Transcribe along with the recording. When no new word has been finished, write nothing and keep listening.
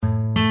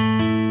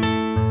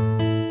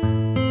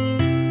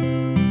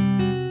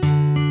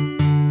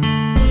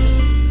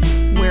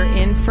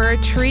for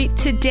a treat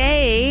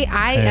today.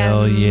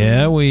 Hell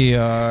yeah, we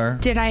are.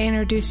 Did I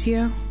introduce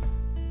you?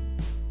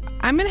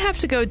 I'm going to have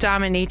to go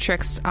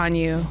dominatrix on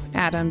you,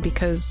 Adam,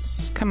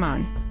 because, come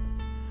on.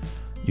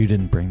 You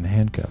didn't bring the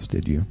handcuffs,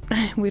 did you?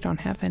 We don't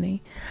have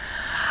any.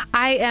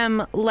 I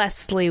am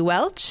Leslie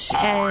Welch,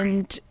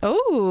 and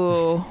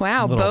oh,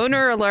 wow,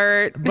 boner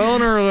alert.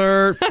 Boner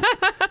alert.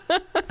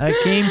 I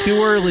came too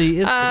early.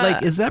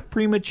 Is that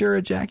premature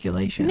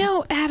ejaculation?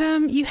 No,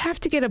 Adam, you have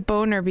to get a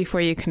boner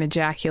before you can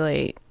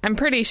ejaculate. I'm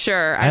pretty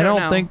sure. I don't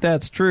know. think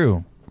that's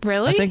true.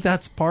 Really? I think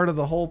that's part of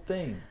the whole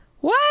thing.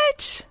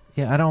 What?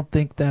 Yeah, I don't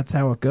think that's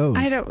how it goes.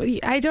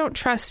 I don't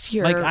trust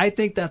your... I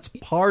think that's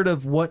part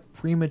of what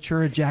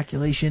premature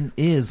ejaculation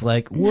is.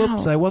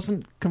 Whoops, I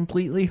wasn't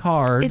completely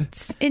hard.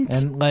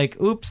 And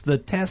oops, the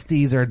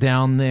testes are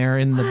down there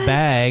in the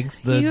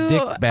bags, the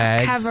dick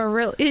bags.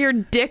 Your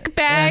dick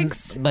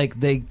bags? And,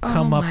 they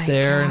come up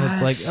there and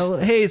it's like, oh,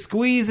 hey,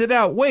 squeeze it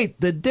out. Wait,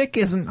 the dick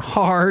isn't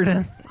hard.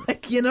 And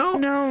No.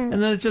 And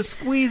then it just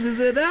squeezes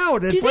it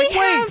out. It's wait,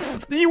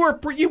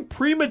 you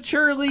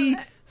prematurely...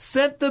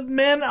 Sent the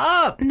men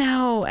up.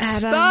 No,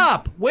 Adam.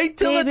 Stop. Wait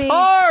till it's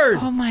hard.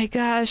 Oh, my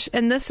gosh.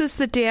 And this is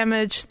the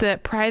damage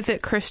that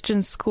private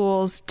Christian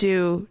schools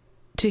do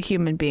to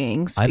human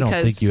beings. I don't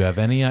think you have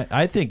any.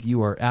 I think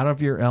you are out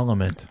of your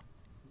element.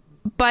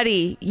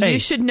 Buddy, you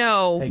should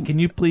know. Hey, can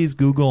you please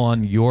Google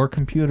on your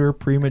computer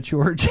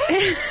premature?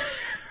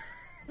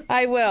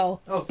 I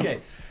will. Okay.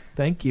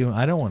 Thank you.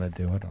 I don't want to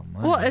do it on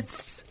mine. Well,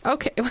 it's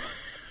okay.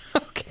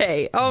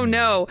 Okay. Oh,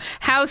 no.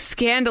 How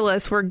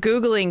scandalous. We're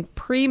Googling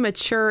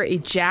premature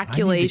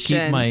ejaculation. I need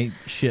to keep my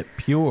shit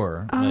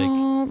pure.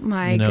 Oh,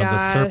 my gosh.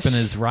 The serpent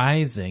is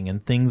rising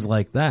and things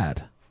like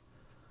that.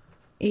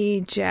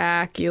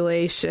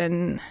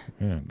 Ejaculation.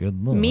 Yeah,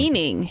 good Lord.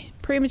 Meaning.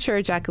 Premature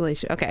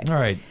ejaculation. Okay. All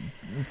right.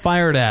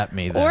 Fire it at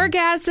me, then.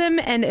 Orgasm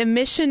and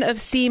emission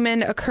of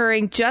semen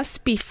occurring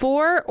just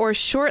before or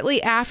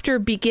shortly after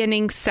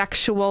beginning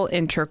sexual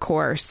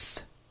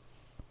intercourse.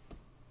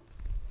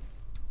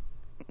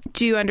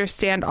 Do you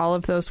understand all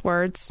of those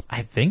words?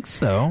 I think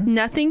so.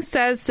 Nothing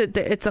says that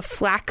it's a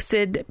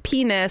flaccid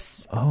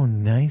penis. Oh,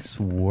 nice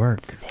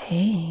work.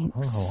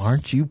 Thanks. Oh,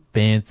 aren't you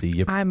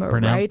fancy? I'm a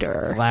pronounced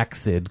writer.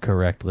 Flaccid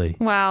correctly.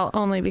 Well,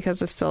 only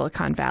because of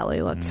Silicon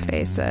Valley, let's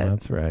face it.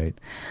 That's right.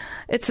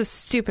 It's a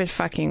stupid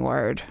fucking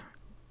word.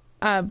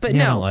 But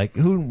yeah, no.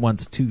 Who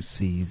wants 2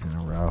 C's in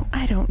a row?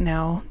 I don't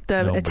know.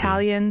 Nobody.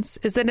 Italians.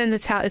 Is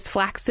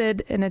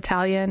flaccid an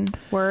Italian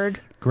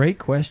word? Great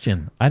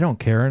question. I don't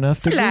care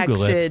enough to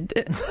Google it.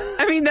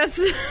 I mean, that's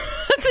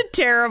a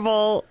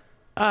terrible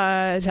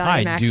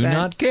Italian accent. I do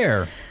not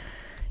care.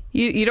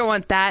 You don't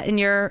want that in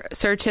your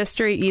search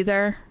history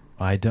either?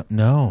 I don't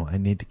know. I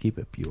need to keep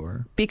it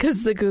pure.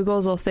 Because the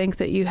Googles will think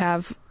that you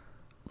have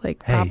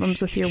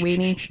problems with your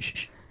weenie.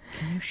 Shh.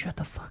 Can you shut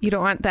the fuck up? You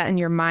don't want that in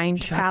your mind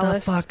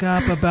palace? Shut the fuck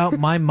up about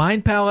my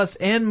mind palace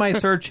and my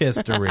search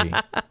history.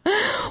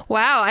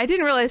 Wow, I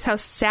didn't realize how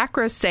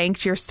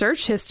sacrosanct your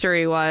search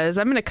history was.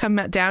 I'm going to come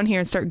down here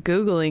and start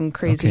Googling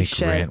crazy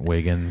shit. Grant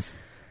Wiggins.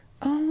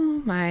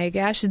 Oh my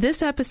gosh.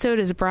 This episode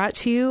is brought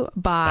to you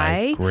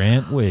by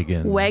Grant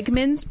Wiggins.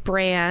 Wegmans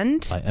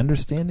brand. By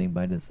Understanding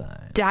by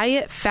Design.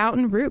 Diet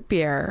Fountain Root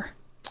Beer.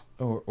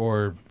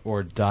 Or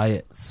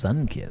Diet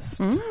Sunkissed.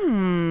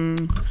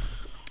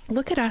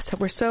 Look at us.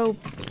 We're so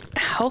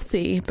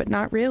healthy, but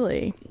not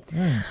really.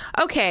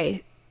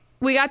 Okay.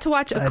 We got to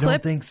watch a clip. I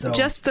don't think so.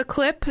 Just the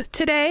clip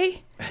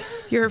today.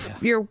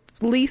 Your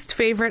least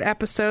favorite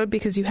episode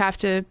because you have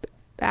to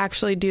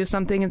actually do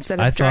something instead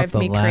of drive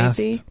me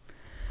crazy. Last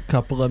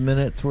couple of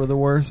minutes were the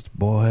worst.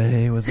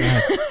 Boy, was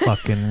that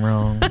fucking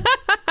wrong.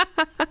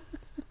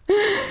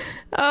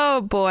 Oh,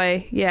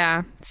 boy.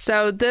 Yeah.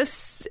 So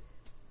this...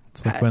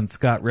 It's like when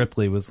Scott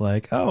Ripley was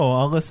like, oh,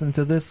 I'll listen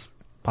to this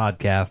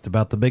podcast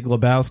about the Big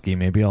Lebowski.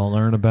 Maybe I'll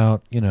learn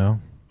about,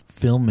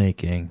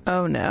 filmmaking.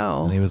 Oh,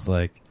 no. And he was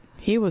like...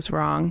 He was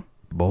wrong.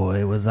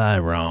 Boy, was I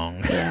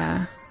wrong.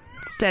 Yeah.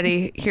 Instead,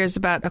 he hears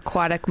about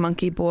aquatic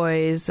monkey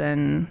boys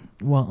and...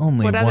 Well,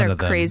 only what one other of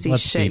them. crazy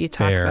Let's shit you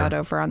talk about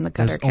over on the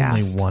Guttercast?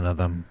 There's only one of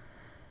them.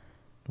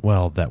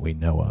 Well, that we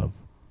know of.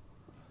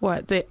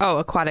 What?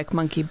 Aquatic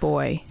monkey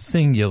boy.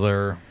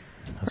 Singular,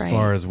 as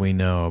far as we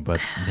know. But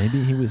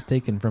maybe he was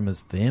taken from his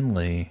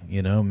family.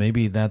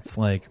 Maybe that's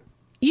like...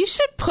 You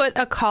should put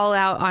a call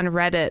out on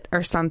Reddit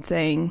or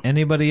something.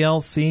 Anybody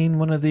else seen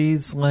one of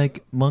these,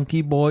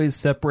 monkey boys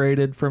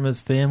separated from his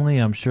family?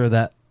 I'm sure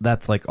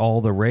that's all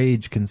the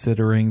rage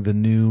considering the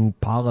new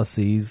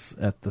policies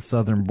at the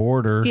southern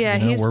border. Yeah,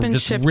 he's been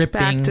shipped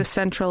back to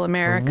Central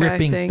America,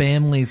 ripping I think.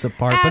 Families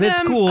apart. Adam, but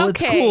it's cool.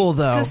 Okay. It's cool,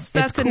 though. That's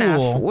it's enough.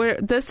 cool.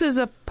 This is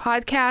a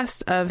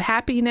podcast of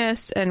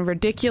happiness and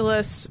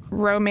ridiculous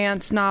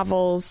romance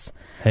novels.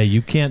 Hey,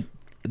 you can't...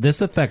 This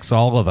affects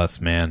all of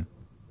us, man.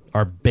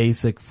 Our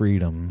basic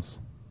freedoms.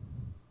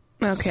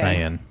 Okay.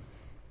 Saying.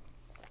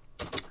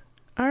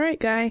 All right,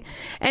 guy.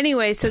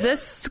 Anyway, so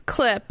this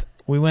clip...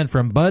 We went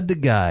from bud to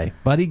guy.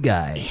 Buddy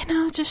guy.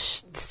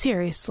 Just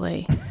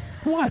seriously.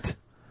 What?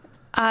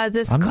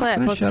 This clip.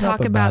 Let's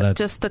talk about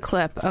just the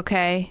clip,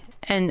 okay?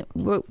 and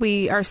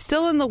we are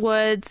still in the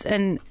woods,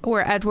 and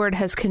where Edward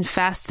has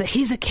confessed that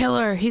he's a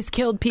killer. He's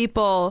killed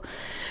people.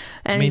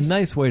 And I mean,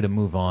 nice way to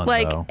move on,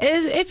 like, though.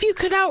 If you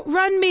could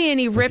outrun me, and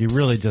he rips, you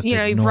really just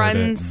he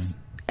runs,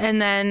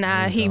 and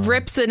then he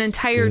rips an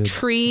entire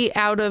tree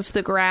out of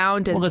the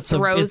ground and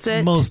throws it.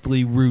 It's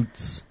mostly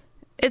roots.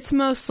 It's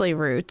mostly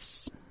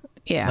roots.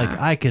 Yeah. Like,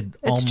 I could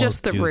almost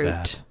just the do root.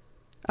 that.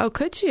 Oh,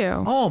 could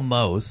you?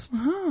 Almost.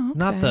 Oh, okay.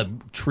 Not the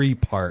tree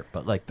part,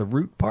 but like the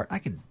root part. I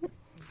could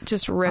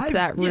just rip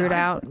that root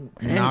out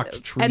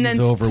and then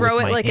over throw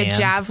with it my like hands. a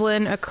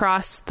javelin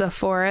across the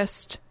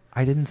forest.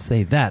 I didn't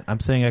say that.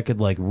 I'm saying I could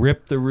like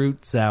rip the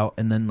roots out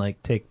and then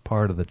like take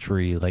part of the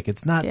tree. Like,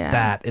 it's not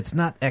that. It's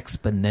not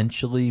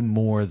exponentially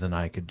more than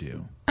I could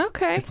do.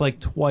 Okay. It's like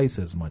twice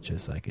as much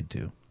as I could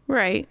do.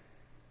 Right.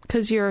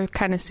 Because you're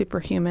kind of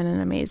superhuman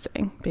and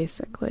amazing,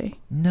 basically.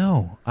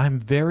 No, I'm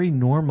very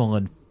normal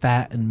and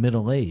fat and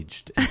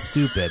middle-aged and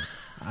stupid.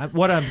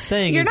 What I'm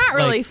saying you're is... You're not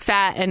really like,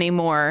 fat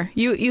anymore.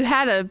 You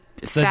had a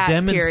fat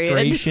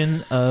demonstration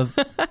period. of...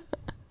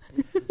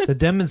 The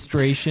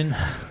demonstration...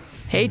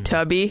 Hey,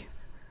 Tubby.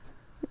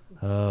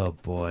 Oh,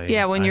 boy.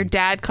 Yeah, when your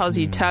dad calls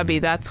you Tubby,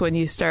 that's when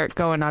you start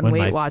going on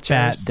Weight Watchers. When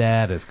my fat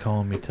dad is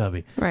calling me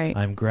Tubby. Right.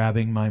 I'm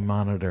grabbing my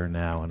monitor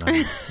now, and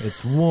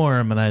it's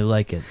warm, and I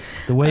like it.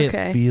 The way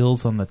it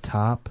feels on the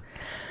top,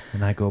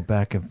 and I go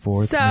back and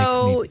forth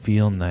makes me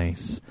feel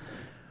nice.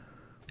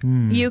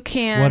 You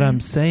can what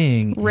I'm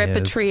saying rip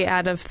a tree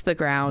out of the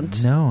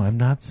ground. No, I'm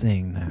not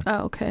saying that.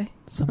 Oh, okay.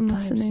 Sometimes, I'm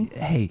listening.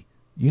 Hey,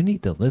 you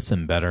need to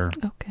listen better.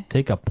 Okay.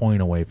 Take a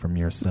point away from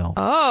yourself.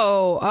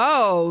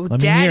 Oh,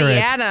 Daddy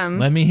Adam.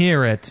 Let me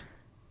hear it.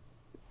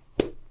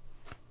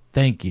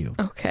 Thank you.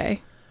 Okay.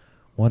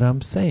 What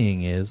I'm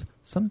saying is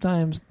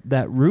sometimes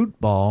that root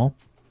ball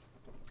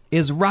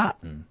is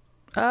rotten.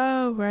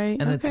 Oh, right.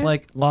 And it's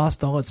like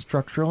lost all its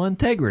structural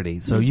integrity.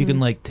 So you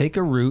can like take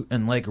a root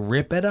and like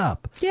rip it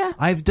up. Yeah.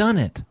 I've done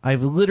it.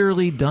 I've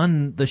literally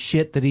done the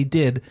shit that he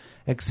did,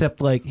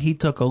 except like he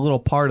took a little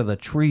part of the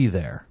tree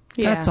there.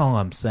 Yeah. That's all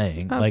I'm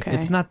saying. Okay. Like,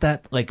 it's not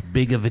that like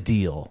big of a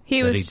deal.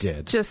 He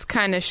did. Just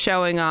kind of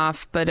showing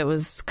off, but it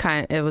was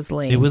lame. It was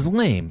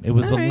lame. It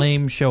was a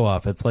lame show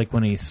off. It's like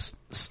when he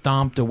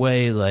stomped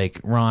away like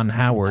Ron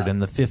Howard in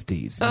the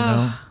 50s.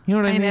 You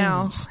know what I mean?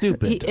 Know. It's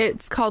stupid.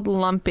 It's called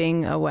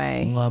lumping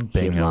away.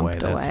 Lumping away.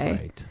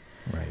 That's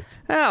right.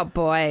 Oh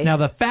boy. Now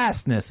the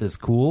fastness is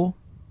cool.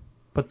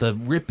 But the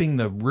ripping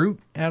the root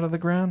out of the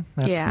ground,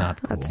 that's not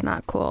cool. That's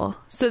not cool.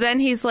 So then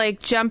he's like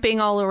jumping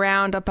all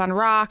around up on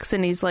rocks,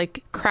 and he's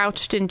like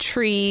crouched in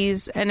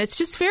trees, and it's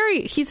just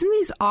he's in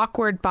these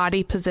awkward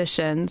body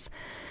positions.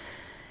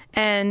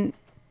 And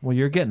well,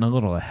 you're getting a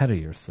little ahead of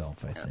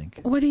yourself, I think.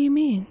 What do you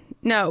mean?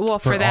 No, well,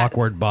 for that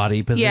awkward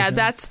body position. Yeah,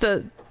 that's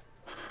the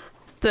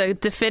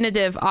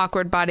definitive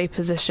awkward body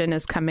position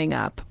is coming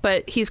up.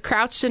 But he's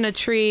crouched in a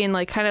tree and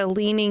like kind of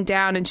leaning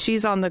down, and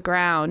she's on the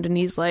ground, and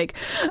he's like,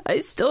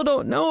 I still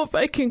don't know if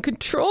I can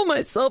control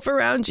myself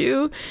around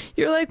you.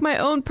 You're like my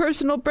own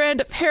personal brand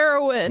of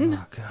heroin.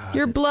 Oh, God,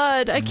 your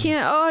blood. I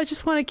can't. I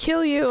just want to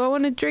kill you. I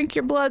want to drink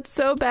your blood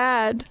so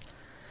bad.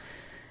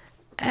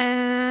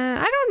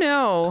 I don't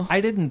know.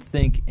 I didn't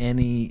think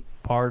any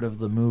part of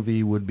the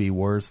movie would be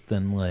worse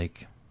than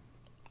like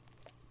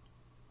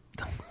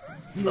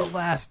the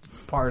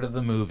last part of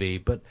the movie,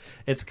 but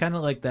it's kind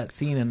of like that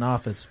scene in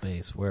Office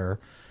Space where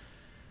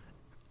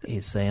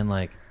he's saying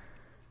like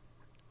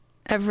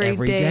every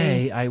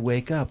day I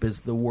wake up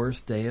is the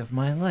worst day of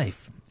my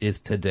life. Is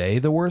today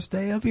the worst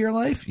day of your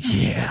life?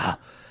 Yeah.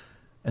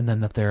 And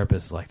then the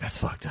therapist is like, that's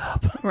fucked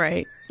up.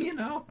 Right. You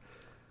know?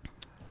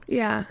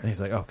 Yeah. And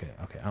he's like, okay.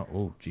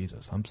 Oh,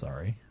 Jesus, I'm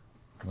sorry.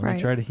 Let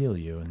me try to heal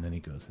you. And then he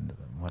goes into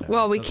them. Whatever.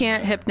 Well, we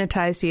can't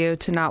hypnotize you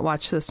to not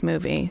watch this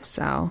movie,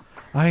 so.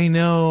 I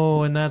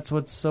know, and that's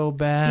what's so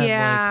bad.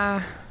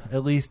 Yeah. Like,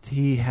 at least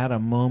he had a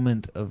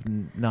moment of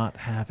not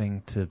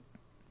having to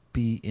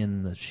be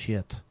in the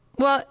shit.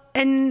 Well,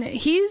 and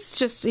he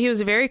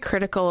was very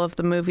critical of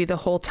the movie the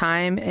whole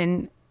time.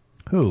 And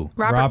who?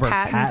 Robert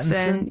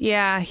Pattinson.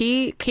 Yeah,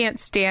 he can't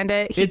stand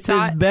it. It's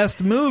his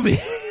best movie.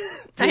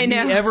 Did he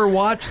ever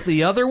watch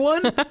the other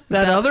one?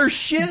 That other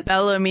shit?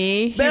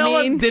 Bellamy.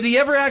 Did he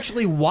ever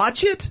actually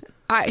watch it?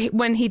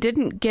 When he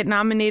didn't get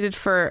nominated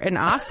for an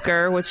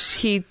Oscar, which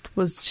he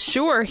was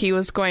sure he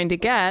was going to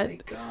get.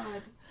 Thank God.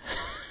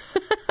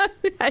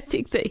 I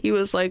think that he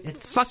was like,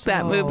 fuck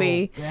that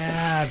movie.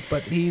 Bad,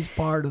 but he's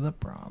part of the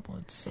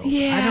problem. So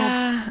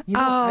yeah.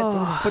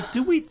 But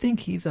do we think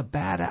he's a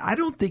bad? I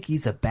don't think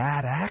he's a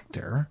bad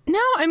actor.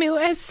 No, I mean,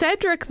 as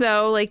Cedric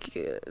though, like,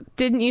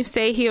 didn't you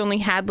say he only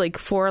had like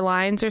 4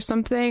 lines or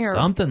something, or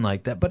something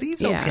like that? But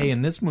he's okay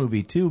in this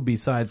movie too.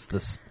 Besides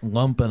the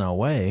lumping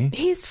away,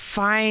 he's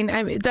fine.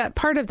 I mean, that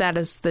part of that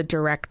is the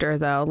director,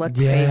 though.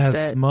 Let's face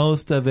it.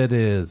 Most of it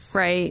is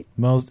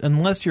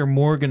unless you're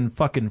Morgan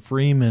fucking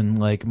Freeman,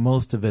 like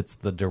most of it's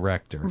the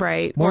director,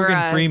 right?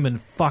 Morgan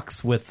Freeman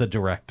fucks with the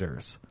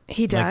directors.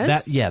 He does.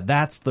 Like that,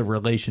 that's the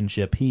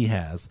relationship he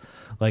has.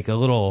 Like a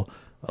little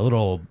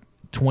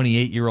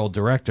 28-year-old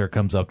director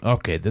comes up.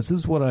 Okay, this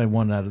is what I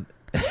want out of.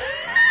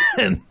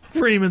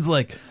 Freeman's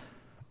like,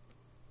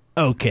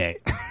 okay.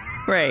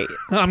 Right.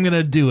 I'm going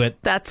to do it.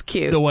 That's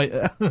cute. The way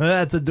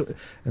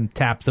and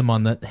taps him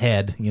on the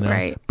head,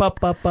 Right.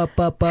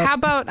 How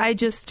about I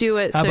just do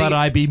it? How about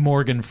I be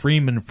Morgan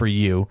Freeman for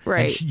you?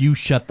 Right. And you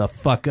shut the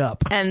fuck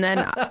up. And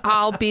then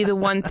I'll be the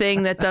one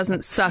thing that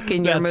doesn't suck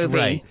in your movie.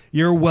 Right.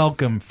 You're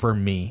welcome for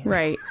me.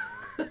 Right.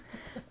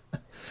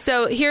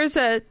 So here's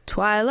a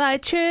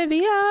Twilight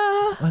trivia.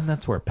 And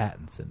that's where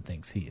Pattinson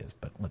thinks he is,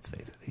 but let's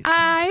face it.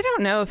 I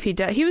don't know if he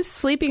does. He was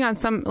sleeping on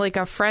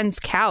a friend's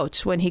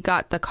couch when he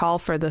got the call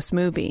for this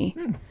movie.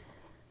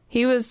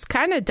 He was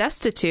kind of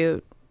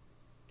destitute.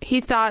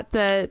 He thought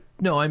that...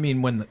 No, I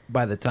mean,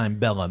 by the time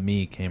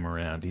Bellamy came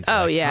around, he's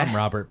I'm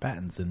Robert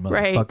Pattinson,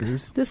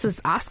 motherfuckers. Right. This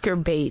is Oscar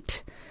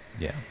bait.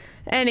 Yeah.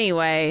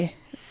 Anyway...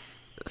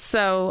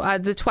 So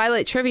the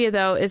Twilight trivia,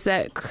 though, is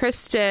that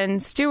Kristen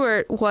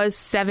Stewart was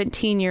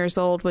 17 years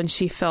old when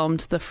she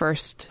filmed the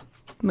first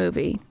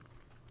movie.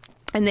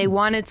 And they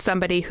wanted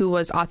somebody who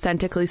was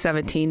authentically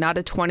 17, not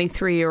a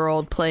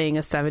 23-year-old playing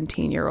a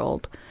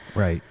 17-year-old.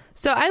 Right.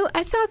 So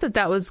I thought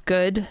that was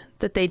good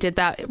that they did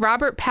that.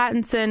 Robert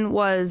Pattinson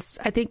was,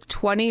 I think,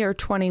 20 or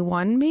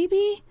 21,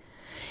 maybe?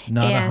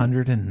 Not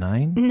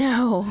 109?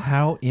 No.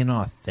 How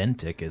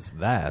inauthentic is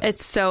that?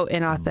 It's so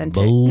inauthentic.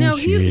 Bullshit. No,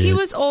 he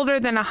was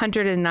older than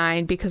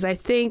 109 because I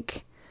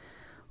think,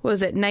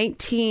 was it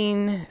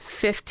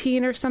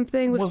 1915 or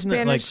something? Wasn't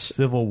it like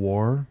Civil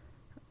War?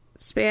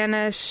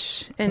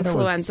 Spanish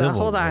influenza.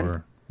 Hold on.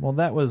 War. Well,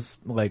 that was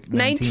like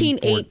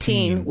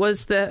 1918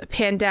 was the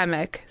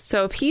pandemic.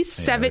 So if he's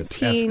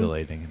 17,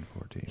 escalating in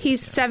 14.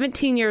 He's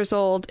 17 years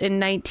old in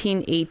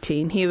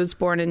 1918. He was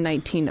born in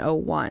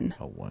 1901.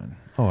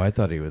 Oh, I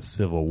thought he was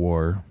Civil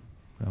War.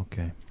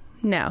 Okay.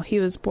 No, he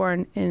was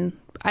born in,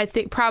 I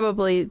think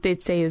probably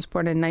they'd say he was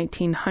born in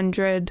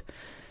 1900,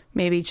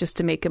 maybe just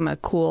to make him a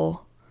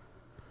cool,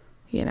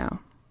 A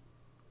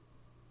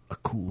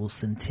cool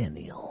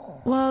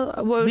centennial.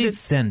 Well, these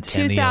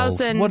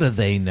centennials, what do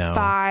they know?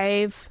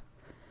 5.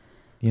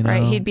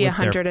 Right, he'd be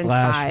 105.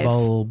 Flash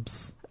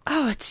bulbs.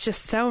 Oh, it's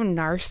just so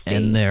nasty.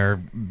 And their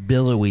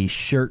billowy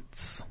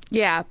shirts.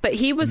 Yeah, but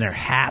he was... And their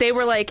hats. They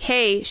were like,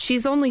 hey,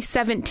 she's only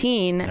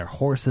 17. Their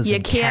horses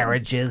and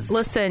carriages.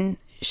 Listen,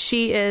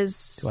 she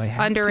is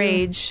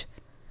underage.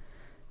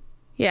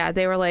 Yeah,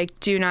 they were like,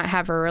 do not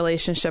have a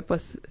relationship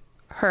with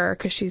her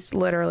because she's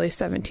literally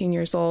 17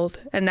 years old.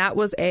 And that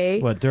was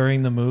What,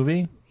 during the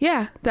movie?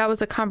 Yeah, that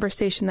was a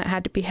conversation that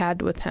had to be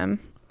had with him.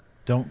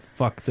 Don't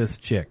fuck this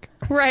chick.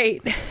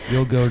 Right.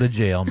 You'll go to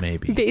jail,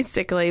 maybe.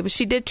 Basically. But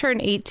she did turn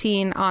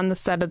 18 on the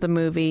set of the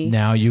movie.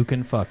 Now you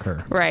can fuck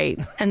her. Right.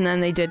 And then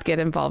they did get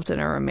involved in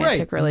a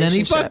romantic relationship. And then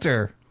he fucked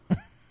her.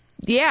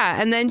 Yeah.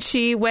 And then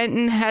she went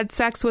and had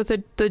sex with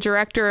the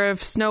director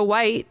of Snow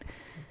White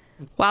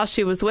while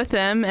she was with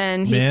him.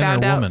 And he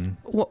found out... Man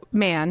or woman?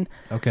 Man.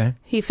 Okay.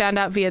 He found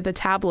out via the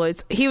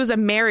tabloids. He was a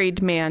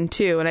married man,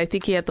 too. And I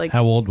think he had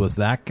How old was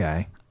that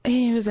guy?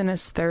 He was in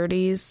his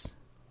 30s.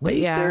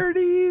 Late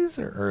 30s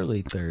or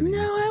early 30s?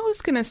 No, I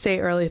was going to say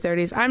early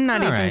 30s. I'm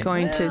not even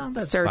going to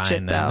search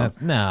it, though.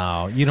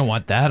 No, you don't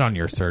want that on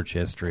your search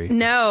history.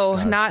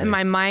 No, not in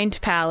my Mind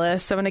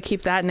Palace. I'm going to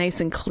keep that nice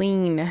and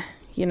clean,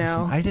 Listen,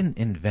 I didn't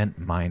invent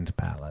Mind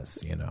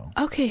Palace,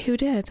 Okay, who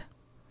did?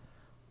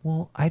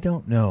 Well, I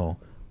don't know,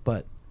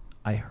 but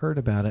I heard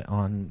about it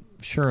on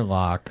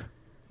Sherlock.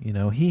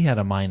 He had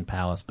a mind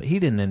palace, but he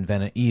didn't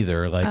invent it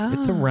either.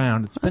 It's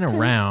around. It's been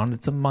around.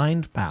 It's a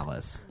mind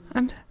palace.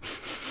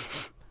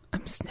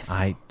 I'm sniffing.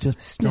 I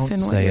just sniffing don't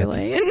say it.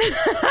 Laying.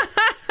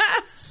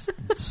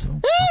 It's so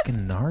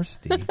fucking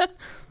nasty. The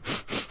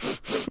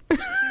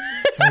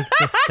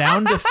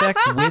sound effect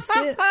with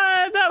it.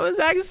 That was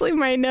actually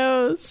my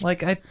nose.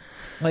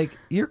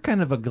 You're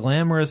kind of a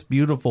glamorous,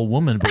 beautiful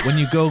woman, but when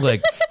you go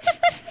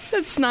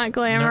it's not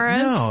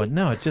glamorous.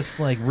 No, it just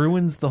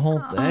ruins the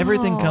whole...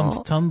 Everything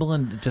comes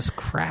tumbling, just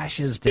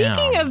crashes down.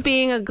 Speaking of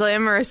being a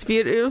glamorous,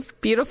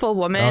 beautiful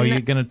woman... Oh, you're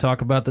going to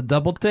talk about the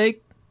double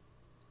take?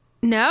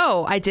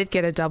 No, I did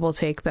get a double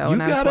take, though. You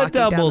got a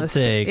double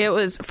take. It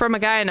was from a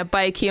guy on a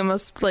bike. He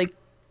almost,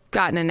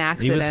 got in an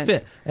accident. He was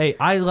fit. Hey,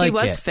 I like it.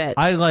 He was fit.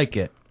 I like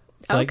it.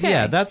 It's okay.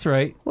 Yeah, that's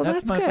right. Well,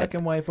 that's my good.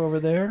 fucking wife over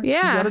there. Yeah.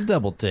 She got a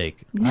double take.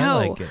 No,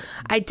 I like it.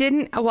 I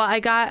didn't. Well,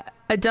 I got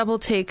a double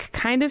take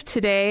kind of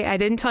today. I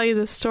didn't tell you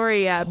the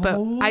story yet,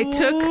 but I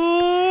took...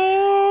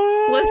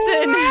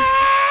 Listen...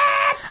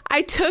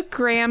 I took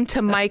Graham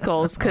to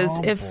Michael's because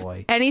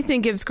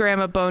anything gives Graham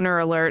a boner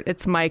alert,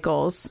 it's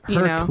Michael's.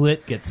 Her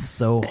clit gets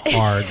so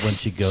hard when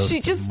she goes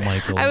to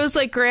Michael's. I was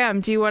like,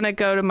 Graham, do you want to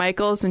go to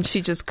Michael's? And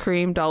she just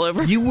creamed all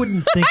over. You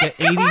wouldn't think an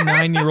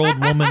 89-year-old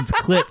woman's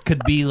clit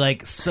could be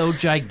so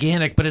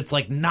gigantic, but it's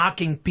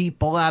knocking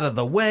people out of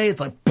the way.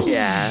 It's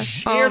yeah.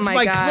 Here's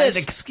my clit.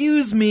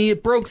 Excuse me,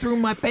 it broke through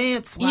my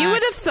pants. You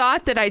would have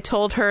thought that I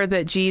told her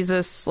that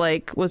Jesus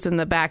was in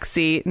the back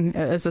seat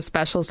as a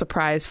special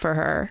surprise for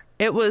her.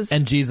 It was...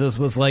 And Jesus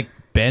was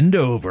bend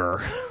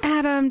over.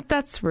 Adam,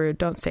 that's rude.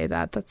 Don't say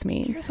that. That's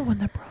mean. You're the one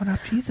that brought up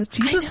Jesus.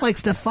 Jesus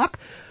likes to fuck.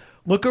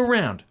 Look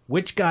around.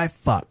 Which guy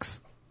fucks?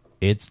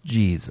 It's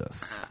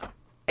Jesus.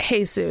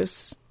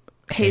 Jesus.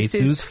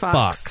 Jesus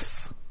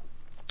fucks.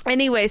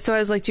 Anyway, so I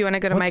was like, do you want to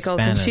go to Michael's?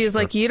 Spanish and she was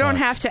like, you don't fucks?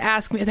 have to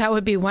ask me. That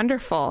would be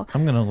wonderful.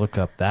 I'm going to look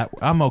up that.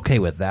 I'm okay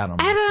with that.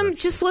 Adam,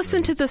 just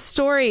listen to the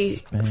story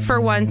Spanish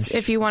for once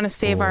if you want to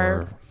save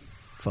our...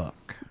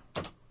 Fuck.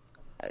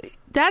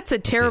 That's a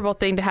terrible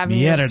thing to have in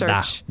your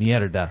search.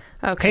 Mierda.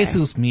 Okay.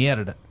 Jesus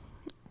mierda.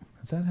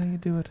 Is that how you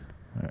do it?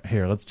 Right,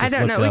 here, let's just I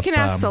don't look know. up, We can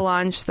ask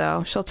Solange,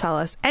 though. She'll tell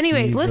us.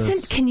 Anyway, Jesus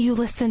listen. Can you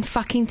listen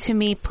fucking to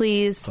me,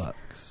 please?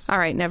 Fucks. All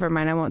right, never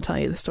mind. I won't tell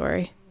you the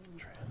story.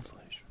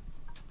 Translation.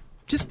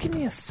 Just give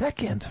me a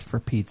second,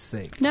 for Pete's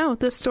sake. No,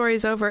 this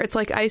story's over. It's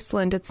like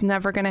Iceland. It's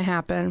never going to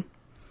happen.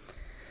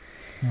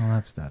 No,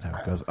 that's not how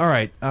it goes. All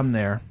right, I'm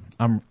there.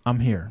 I'm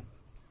here.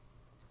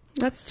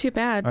 That's too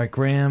bad. All right,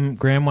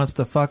 Graham wants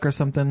to fuck or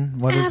something.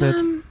 What is it?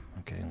 Adam.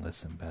 Okay,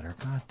 listen better.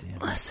 God damn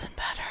it. Listen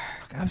better.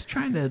 I was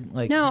trying to,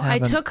 like, No, I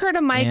took her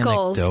to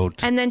Michael's,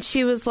 anecdote. and then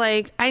she was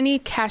like, I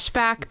need cash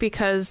back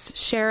because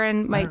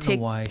Sharon might I don't take...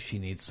 know why she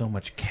needs so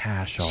much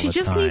cash all the She time.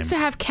 just needs to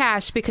have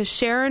cash because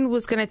Sharon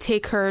was going to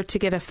take her to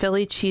get a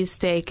Philly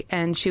cheesesteak,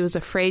 and she was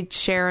afraid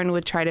Sharon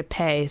would try to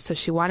pay, so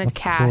she wanted Of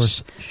cash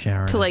course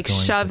Sharon to, like, is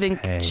going shove to in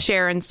pay.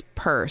 Sharon's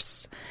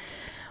purse.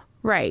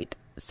 Right.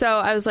 So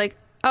I was like,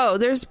 oh,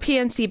 there's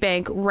PNC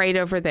Bank right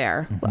over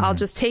there. Mm-hmm. I'll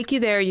just take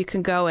you there. You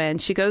can go in.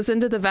 She goes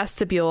into the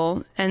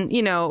vestibule, and,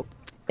 you know...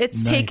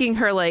 It's Nice. taking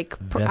her, like...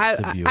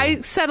 Vestibule.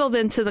 I settled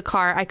into the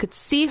car. I could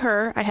see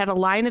her. I had a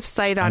line of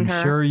sight on I'm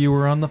her. sure you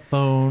were on the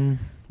phone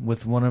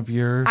with one of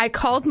your I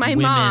called my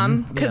women.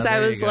 mom because Yeah, I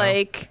there was you go.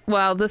 like,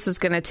 well, this is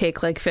going to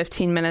take like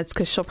 15 minutes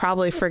because she'll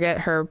probably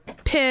forget her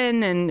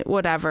PIN and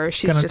whatever.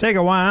 She's gonna just take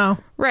a while.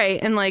 right.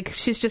 And like,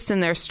 she's just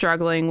in there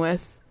struggling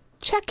with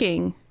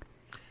checking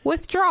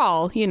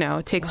withdrawal. You know,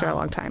 it takes her a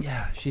long time.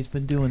 Yeah, she's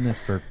been doing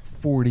this for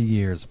 40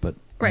 years, but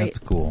Right. that's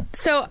cool.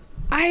 So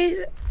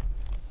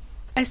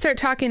I start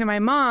talking to my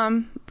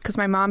mom because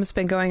my mom's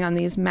been going on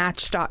these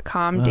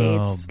Match.com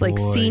dates, like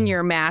boy.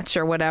 Senior Match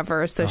or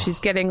whatever. So she's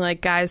getting like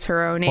guys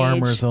her own age.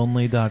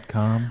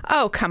 FarmersOnly.com.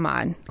 Oh, come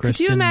on! Could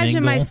Christian you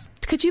imagine Mingle?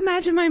 Could you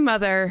imagine my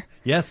mother?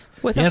 Yes.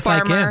 With a yes,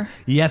 farmer? I can.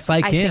 Yes,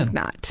 I can. I think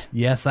not.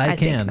 Yes, I can.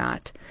 think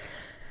not.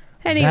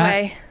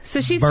 Anyway, so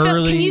she's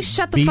Burly, can you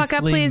shut the fuck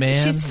up, beastly please? man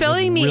She's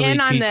filling would me really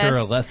in on teach her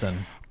a this.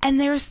 lesson. And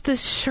there's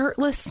this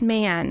shirtless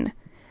man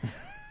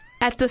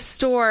at the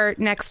store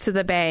next to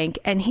the bank,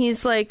 and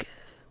he's like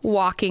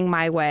walking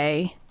my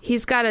way.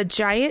 He's got a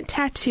giant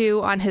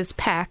tattoo on his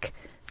pec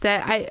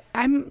that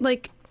I'm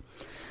like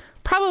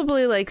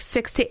probably like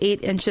 6 to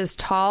 8 inches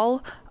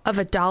tall of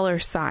a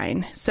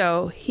 $sign.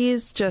 So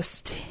he's a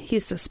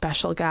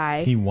special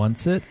guy. He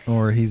wants it,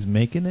 or he's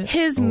making it.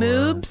 His or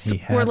moves he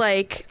had- were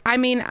like, I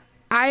mean,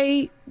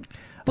 I I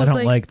was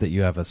don't like that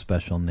you have a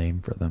special name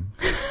for them.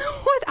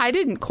 what? I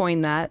didn't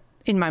coin that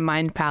in my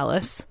mind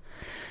palace.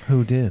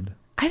 Who did?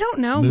 I don't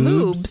know.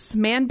 Moobs? Moobs.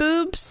 Man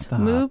boobs? Stop.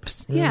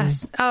 Moobs? Really?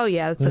 Yes. Oh,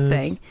 yeah, that's a Moobs?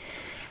 thing.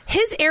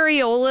 His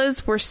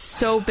areolas were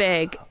so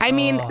big. I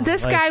mean,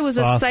 this like guy was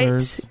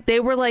saucers? a sight. They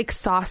were like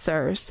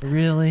saucers.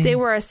 Really? They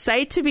were a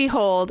sight to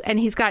behold, and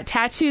he's got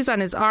tattoos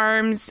on his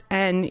arms,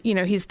 and, you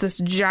know, he's this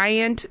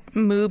giant,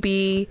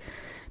 mooby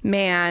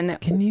man.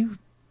 Can you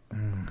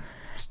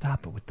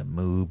stop it with the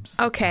moobs?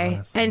 Okay,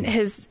 honestly? and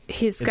he's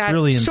It's got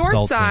really shorts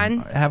insulting.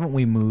 on. Haven't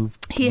we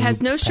moved? He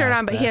has no shirt past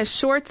on, but he that? has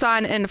shorts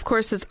on, and of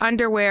course his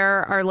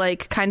underwear are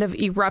like kind of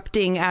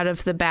erupting out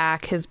of the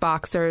back, his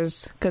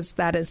boxers, because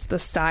that is the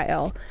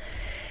style.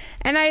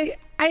 And I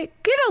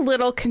get a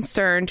little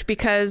concerned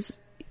because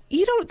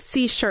you don't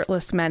see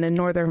shirtless men in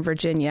Northern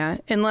Virginia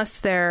unless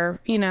they're,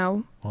 you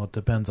know, Well, it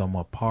depends on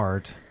what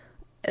part.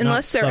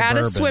 unless they're at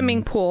a suburban.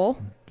 swimming pool,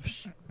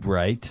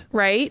 Right.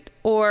 right?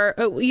 Or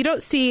you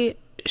don't see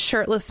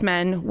shirtless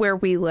men where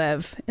we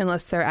live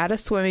unless they're at a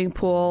swimming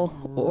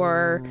pool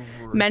or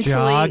mentally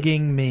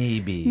Jogging,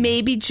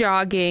 maybe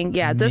jogging.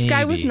 Yeah, this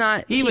guy was Maybe.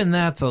 not Even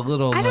that's a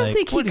little. I don't like,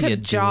 think he what are you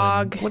could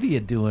jog. Doing? What are you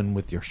doing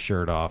with your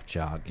shirt off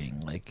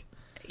jogging? Like,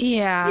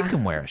 yeah. you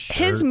can wear a shirt.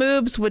 His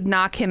moves would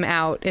knock him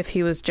out if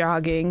he was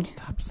jogging.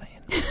 Stop saying.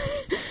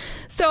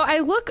 So I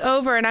look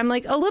over and I'm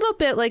like a little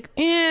bit like,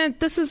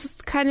 this is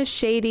kind of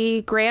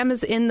shady. Graham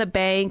is in the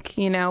bank,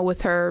 you know,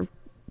 with her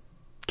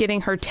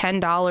getting her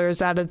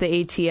 $10 out of the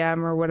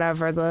ATM or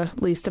whatever, the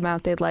least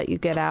amount they'd let you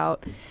get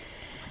out.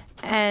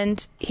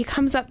 And he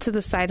comes up to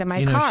the side of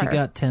my car. She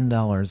got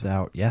 $10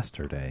 out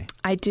yesterday.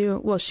 I do.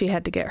 Well, she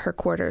had to get her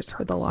quarters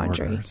for the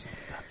laundry. Quarters.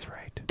 That's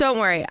right. Don't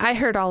worry. I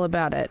heard all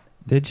about it.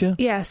 Did you?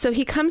 Yeah. So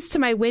he comes to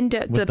my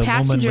window. With the the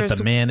passengers. woman with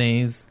the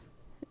mayonnaise.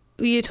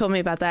 You told me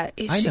about that.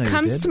 I She know you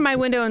comes did. to my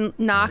window and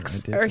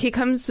knocks, I did. or he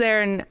comes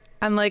there and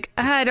I'm like,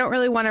 I don't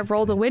really want to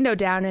roll the window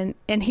down.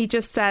 And he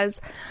just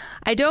says,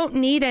 I don't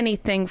need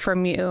anything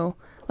from you.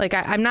 Like,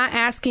 I'm not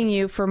asking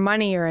you for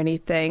money or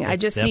anything. I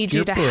just Except need you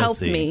your to help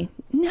pussy. me.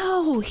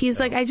 No, he's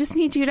like, I just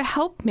need you to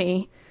help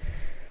me.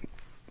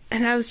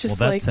 And I was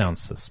just Well, that like,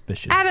 sounds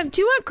suspicious. Adam,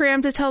 do you want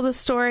Graham to tell the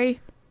story?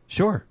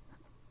 Sure.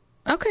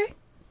 Okay.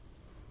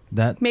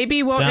 That Maybe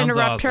you won't sounds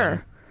interrupt awesome.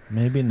 her.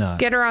 Maybe not.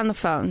 Get her on the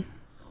phone.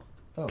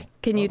 Oh.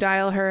 Can you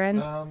dial her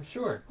in?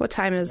 Sure. What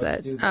time is let's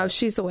it? do that. Oh,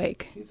 she's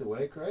awake. She's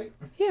awake, right?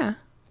 Yeah.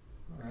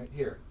 All right,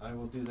 here. I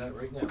will do that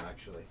right now,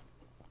 actually.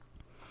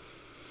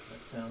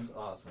 That sounds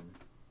awesome.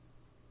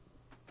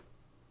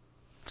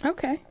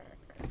 Okay.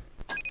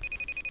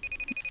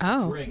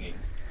 Oh. It's ringing.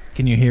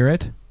 Can you hear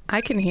it?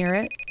 I can hear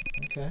it.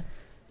 Okay.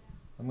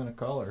 I'm going to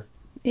call her.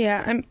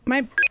 Yeah,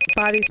 my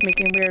body's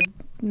making weird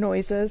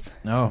noises.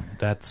 Oh,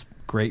 that's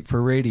great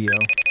for radio.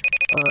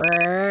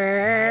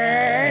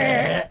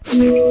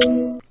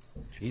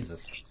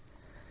 Jesus.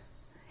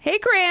 Hey,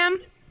 Graham.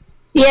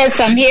 Yes,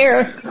 I'm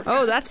here.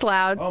 Oh, that's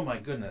loud. Oh, my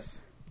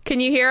goodness. Can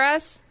you hear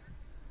us?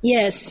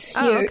 Yes.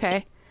 Oh, here.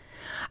 okay.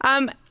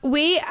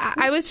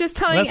 I was just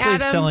telling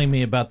Leslie's Adam. telling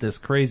me about this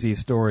crazy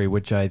story,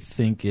 which I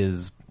think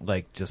is,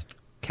 like, just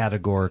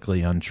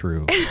categorically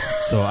untrue.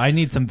 So I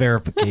need some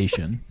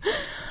verification.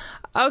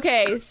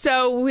 Okay,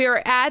 so we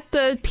were at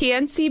the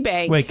PNC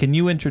Bank. Wait, can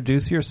you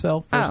introduce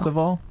yourself, first of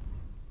all?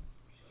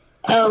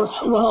 Oh,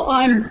 well,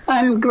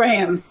 I'm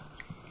Graham.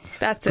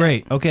 That's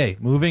Great. Okay,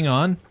 moving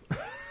on.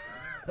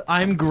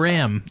 I'm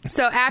Graham.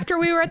 So after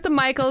we were at the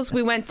Michaels,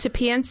 we went to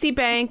PNC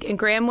Bank, and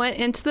Graham went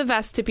into the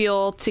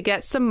vestibule to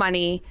get some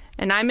money,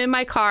 and I'm in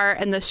my car,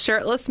 and the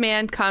shirtless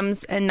man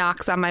comes and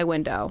knocks on my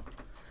window.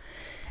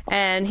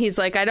 And he's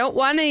like, I don't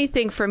want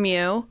anything from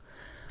you,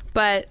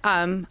 but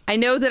I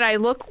know that I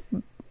look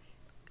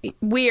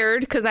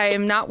weird because I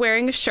am not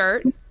wearing a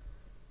shirt,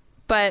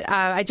 but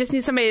I just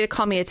need somebody to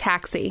call me a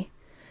taxi.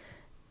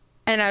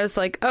 And I was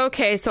like,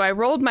 okay, so I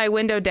rolled my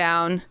window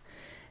down.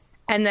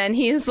 And then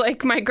he's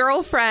like, my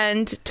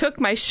girlfriend took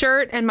my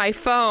shirt and my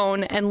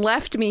phone and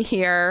left me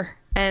here,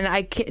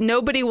 and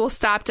nobody will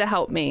stop to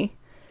help me.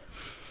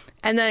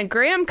 And then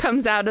Graham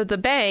comes out of the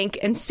bank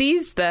and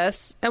sees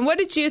this. And what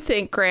did you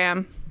think,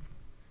 Graham?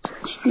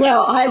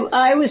 Well,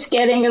 I was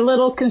getting a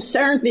little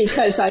concerned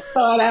because I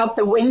saw it out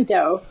the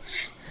window,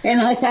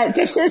 and I thought,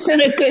 this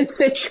isn't a good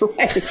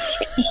situation.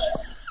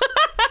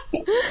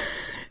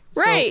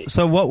 Right.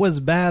 So what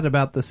was bad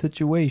about the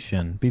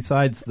situation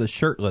besides the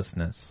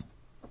shirtlessness?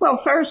 Well,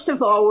 first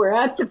of all, we're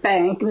at the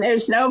bank, and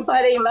there's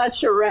nobody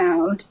much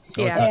around.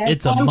 Yeah.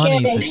 It's a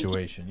money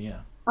situation,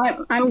 yeah.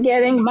 I'm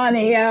getting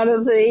money out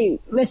of the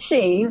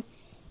machine,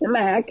 the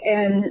Mac,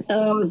 and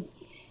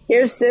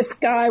here's this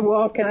guy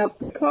walking up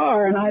the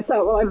car, and I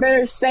thought, well, I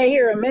better stay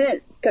here a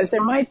minute because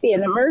there might be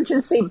an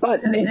emergency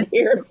button in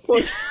here to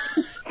push.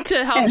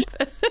 To help.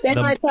 Then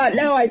I thought,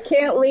 no, I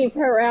can't leave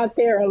her out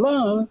there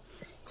alone.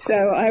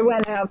 So I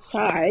went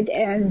outside,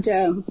 and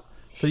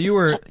so you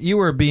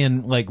were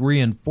being like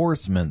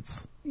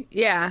reinforcements.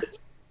 Yeah.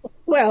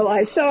 Well,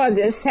 I saw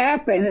this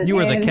happen. You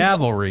were the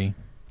cavalry.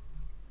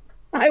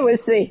 I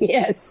was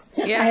yes.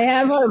 Yeah. I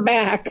have her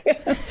back.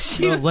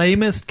 The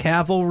lamest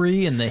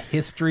cavalry in the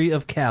history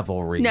of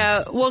cavalry.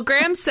 No, well,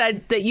 Graham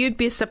said that you'd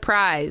be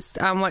surprised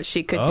on what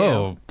she could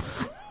do.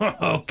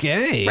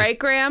 Okay. Right,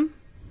 Graham?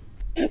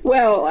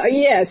 Well,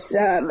 yes.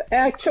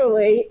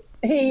 Actually,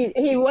 he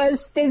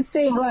did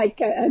seem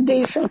like a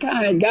decent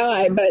kind of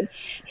guy, but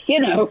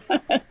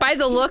By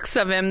the looks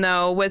of him,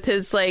 though, with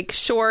his like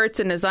shorts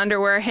and his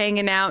underwear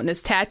hanging out and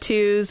his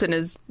tattoos and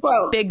his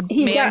big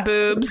man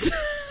boobs.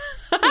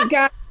 He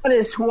got out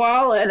his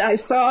wallet. I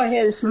saw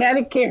his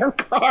Medicare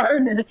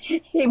card, and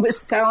he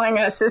was telling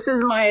us, "This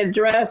is my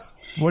address."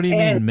 What do you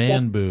mean,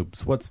 man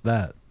boobs? What's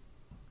that?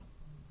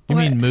 You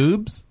mean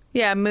moobs?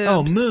 Yeah, moobs.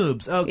 Oh,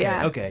 moobs. Okay,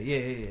 Yeah. okay.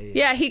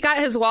 Yeah. Yeah, he got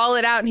his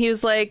wallet out, and he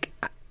was like,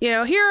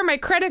 here are my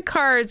credit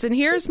cards, and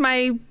here's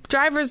my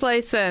driver's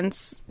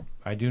license.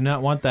 I do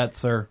not want that,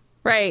 sir.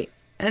 Right.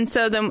 And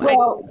so then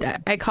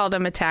I called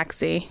him a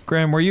taxi.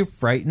 Graham, were you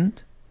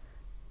frightened?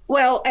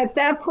 Well, at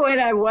that point,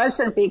 I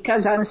wasn't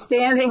because I'm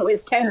standing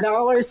with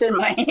 $10 in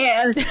my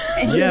hand.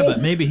 Yeah, but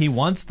maybe he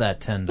wants that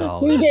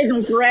 $10. He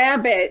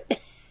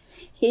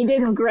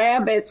didn't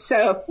grab it.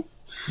 So.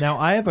 Now,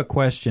 I have a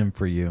question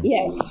for you.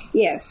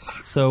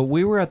 Yes. So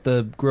we were at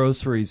the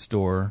grocery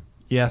store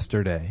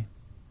yesterday,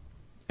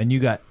 and you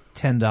got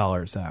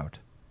 $10 out.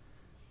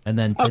 And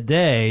then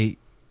today,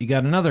 you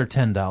got another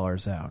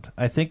 $10 out.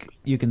 I think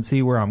you can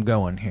see where I'm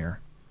going here.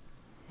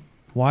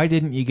 Why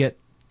didn't you get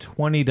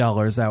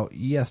 $20 out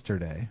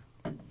yesterday?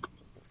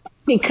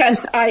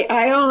 Because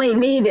I only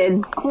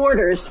needed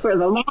quarters for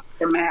the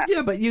laundromat.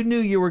 Yeah, but you knew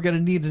you were going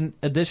to need an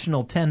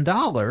additional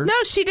 $10. No,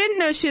 she didn't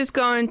know she was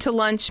going to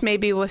lunch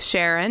maybe with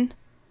Sharon.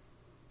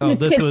 Oh,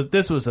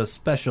 this was a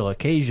special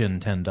occasion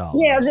 $10.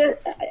 Yeah,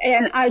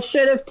 and I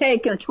should have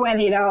taken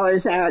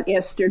 $20 out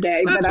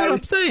yesterday. That's but what I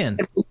was I'm saying.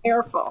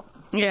 Careful.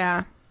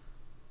 Yeah.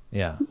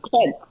 Yeah.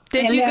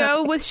 Did you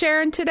go with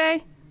Sharon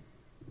today?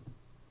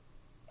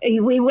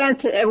 We went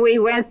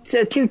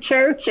to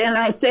church, and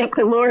I think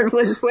the Lord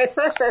was with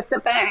us at the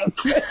bank.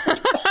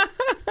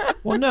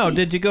 Well, no.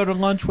 Did you go to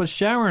lunch with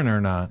Sharon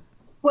or not?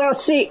 Well,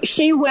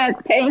 she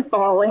went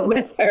paintballing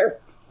with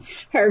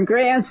her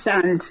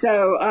grandson,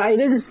 so I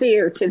didn't see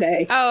her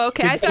today. Oh,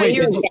 okay. I thought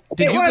you were...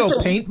 Did you go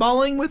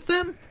paintballing with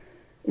them?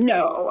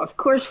 No, of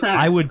course not.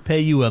 I would pay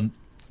you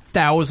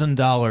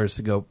 $1,000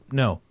 to go.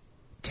 No,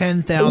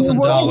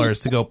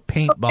 $10,000 to go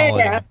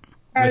paintballing.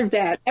 Heard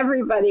that.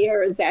 Everybody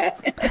heard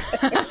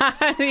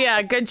that.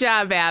 Yeah, good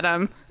job,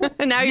 Adam.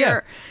 Now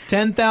you're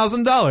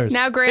 $10,000.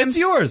 Now Graham's... It's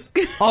yours.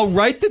 I'll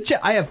write the check.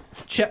 I have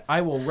check.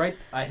 I will write.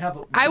 I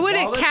have. I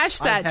wouldn't cash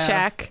that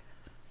check.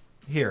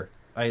 Here,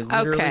 I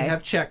literally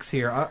have checks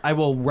here. I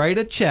will write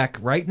a check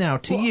right now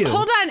to you.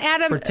 Hold on,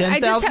 Adam. For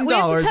 $10,000. We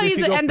have to tell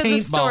you the end of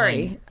the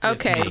story.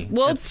 Okay,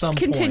 we'll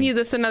continue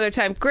this another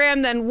time.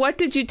 Graham, then what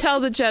did you tell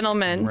the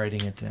gentleman? I'm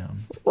writing it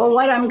down. Well,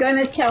 what I'm going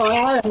to tell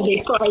Adam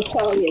before I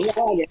tell you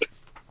about it.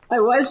 I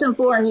wasn't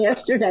born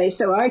yesterday,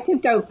 so I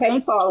could go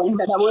paintballing,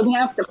 but I wouldn't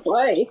have to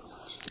play.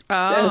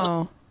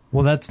 Oh.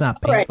 Well, that's not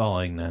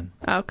paintballing then.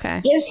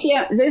 Okay.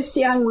 This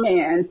young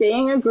man,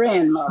 being a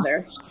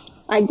grandmother,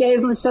 I gave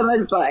him some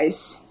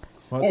advice.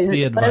 What's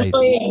the advice?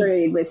 He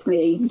agreed with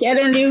me. Get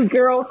a new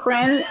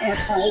girlfriend.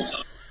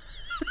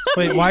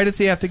 Wait, why does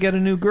he have to get a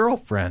new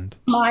girlfriend?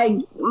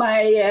 My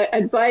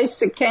advice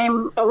that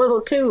came a little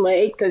too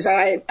late, because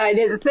I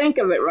didn't think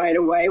of it right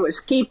away,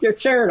 was keep your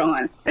shirt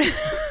on.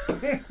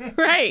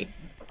 Right.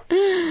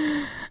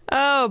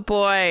 Oh,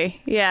 boy.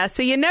 Yeah,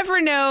 so you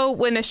never know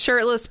when a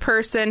shirtless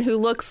person who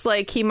looks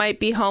like he might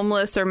be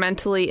homeless or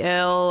mentally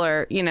ill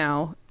or,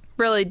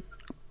 really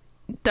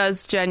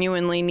does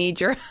genuinely need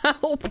your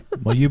help.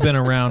 Well, you've been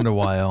around a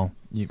while.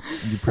 You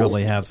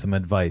probably have some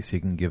advice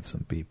you can give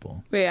some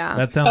people. Yeah.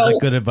 That sounds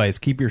like good advice.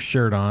 Keep your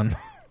shirt on.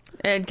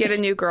 And get a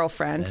new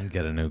girlfriend.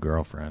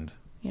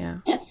 Yeah.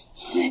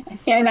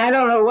 And I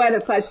don't know what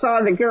if I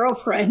saw the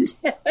girlfriend.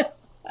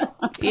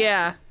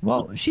 Yeah.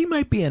 Well, she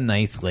might be a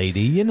nice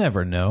lady. You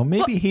never know.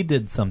 Maybe he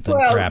did something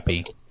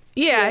crappy.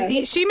 Yeah,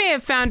 she may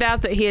have found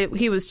out that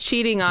he was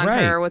cheating on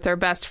her with her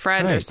best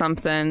friend or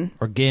something.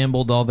 Or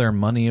gambled all their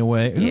money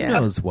away. Who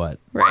knows what?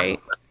 Right.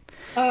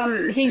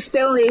 He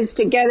still needs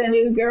to get a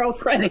new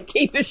girlfriend and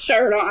keep his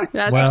shirt on.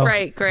 That's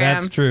right,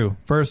 Graham. That's true.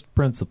 First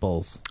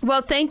principles.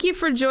 Well, thank you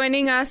for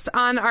joining us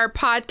on our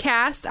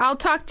podcast. I'll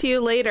talk to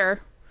you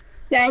later.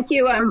 Thank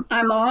you. I'm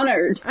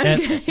honored.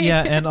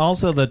 And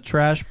also the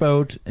Trash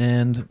Boat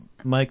and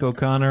Mike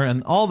O'Connor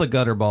and all the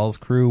Gutterballs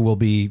crew will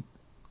be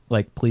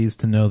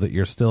pleased to know that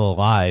you're still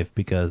alive,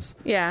 because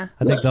I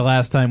think the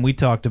last time we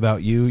talked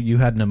about you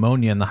had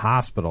pneumonia in the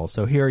hospital.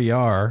 So here you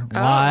are,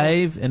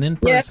 live and in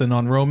person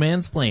on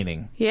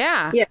Romansplaining.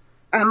 Yeah. Yeah.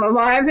 I'm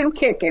alive and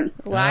kicking.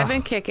 Alive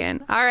and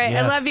kicking. All right.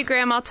 Yes. I love you,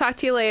 Graham. I'll talk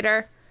to you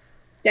later.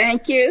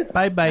 Thank you.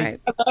 Bye-bye.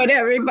 Right. Bye to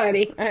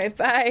everybody. All right.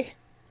 Bye.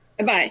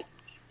 Bye-bye.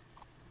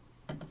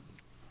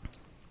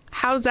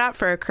 How's that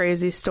for a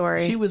crazy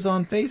story? She was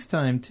on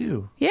FaceTime,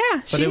 too.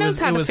 Yeah, she knows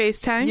how to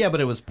FaceTime. Yeah, but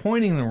it was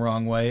pointing the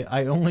wrong way.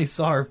 I only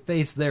saw her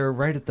face there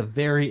right at the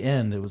very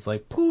end. It was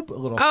like, poop, a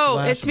little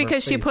flash it's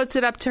because she puts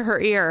it up to her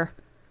ear.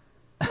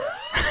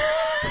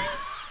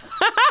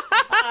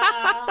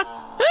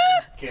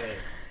 Okay.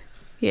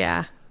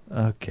 Yeah.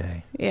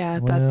 Okay. Yeah,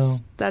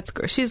 that's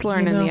she's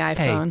learning the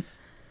iPhone.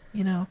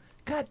 Hey,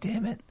 God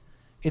damn it.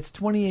 It's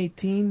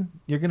 2018.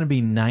 You're going to be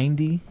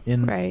 90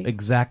 in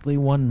exactly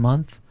 1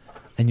 month.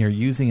 And you're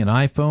using an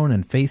iPhone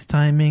and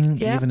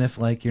FaceTiming, even if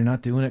you're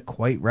not doing it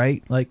quite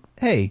right.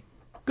 Hey,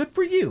 good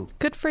for you.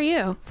 Good for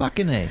you.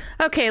 Fucking A.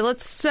 Okay,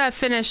 let's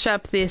finish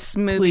up this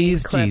movie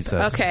Please, clip.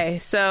 Jesus. Okay,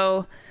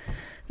 so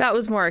that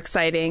was more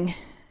exciting.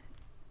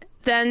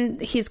 Then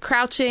he's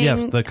crouching.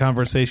 Yes, the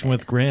conversation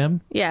with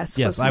Graham. Yes,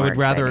 I would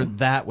rather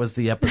that was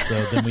the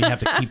episode than we have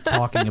to keep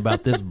talking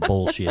about this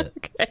bullshit.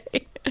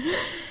 Okay.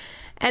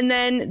 And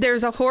then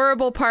there's a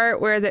horrible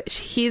part where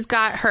he's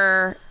got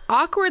her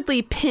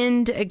awkwardly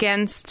pinned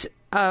against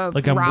a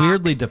rock. I'm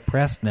weirdly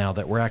depressed now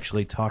that we're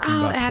actually talking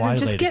about Adam, Twilight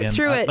just get again.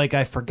 through it.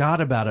 I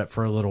forgot about it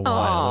for a little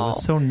while. It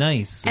was so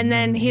nice. And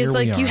then he's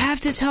like, you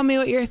have to tell me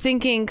what you're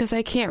thinking because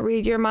I can't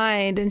read your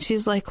mind. And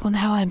she's like, well,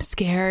 now I'm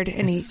scared.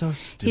 And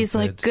he's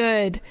like,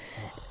 good.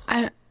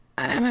 I'm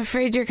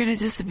afraid you're going to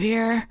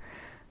disappear.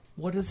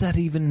 What does that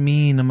even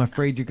mean? I'm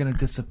afraid you're going to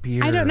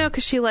disappear. I don't know,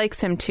 because she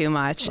likes him too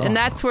much. And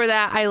that's where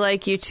that I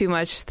like you too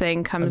much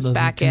thing comes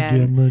back in.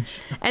 Damn much.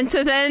 And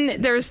so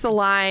then there's the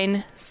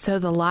line, so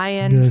the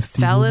lion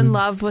fell in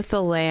love with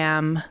the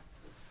lamb.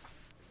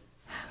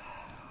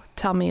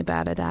 Tell me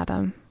about it,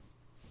 Adam.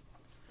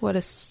 What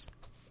a stupid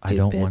I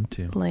don't want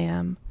to.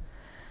 Lamb.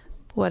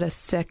 What a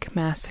sick,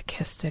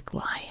 masochistic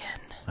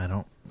lion. I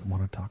don't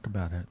want to talk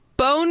about it.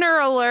 Boner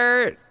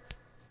alert.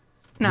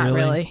 Not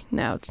really.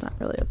 No, it's not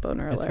really a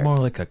boner alert. It's more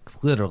like a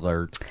clit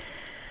alert.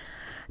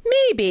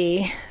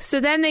 Maybe. So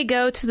then they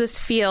go to this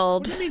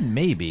field. What do you mean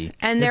maybe?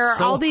 And there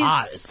are all these...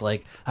 hot. It's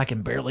like, I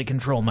can barely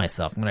control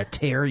myself. I'm going to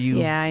tear you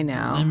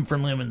limb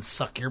from limb and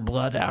suck your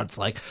blood out. It's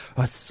like,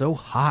 it's so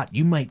hot.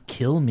 You might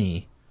kill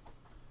me.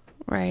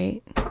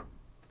 Right.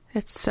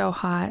 It's so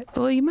hot.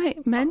 Well,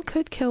 men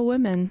could kill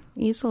women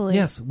easily.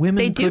 Yes,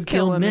 women could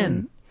kill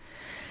men.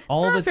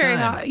 All not the very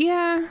time. Hot.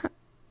 Yeah.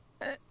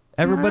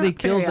 Everybody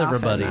kills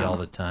everybody all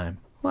the time.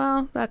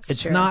 Well, that's true.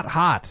 It's not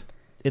hot.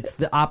 It's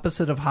the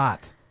opposite of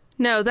hot.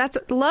 No,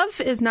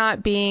 love is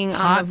not being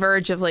on the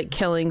verge of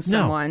killing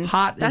someone. No,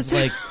 hot that's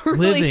is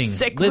really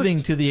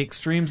living to the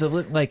extremes of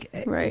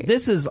right.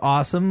 This is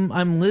awesome.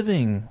 I'm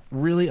living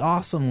really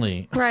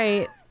awesomely.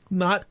 Right.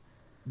 Not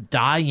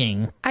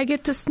dying. I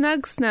get to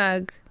snug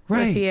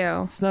with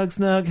you.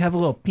 Snug, have a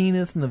little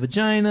penis in the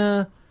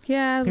vagina.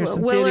 Yeah,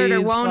 will it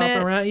or won't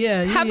it? Around.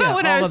 Yeah, How about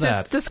when I was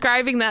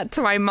describing that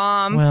to my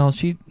mom? Well,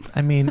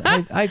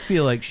 I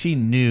feel like she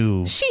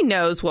knew. She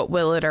knows what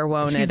will it or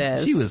won't it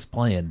is. She was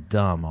playing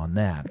dumb on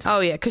that. Oh,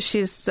 yeah, because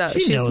she's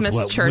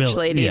Miss Church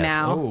Lady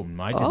now. Oh,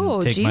 I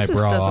didn't take Jesus my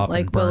bra doesn't off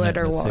like and burn will it it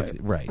or in the won't.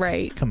 60s.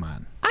 Right. Come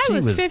on. I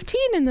was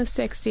 15 in the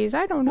 60s.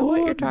 I don't know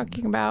what you're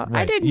talking about.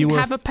 Right. I didn't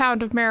have a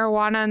pound of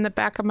marijuana in the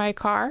back of my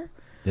car.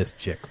 This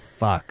chick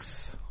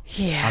fucks.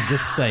 Yeah. I'm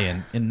just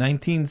saying, in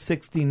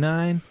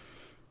 1969...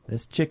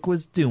 this chick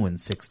was doing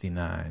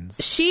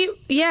 69s.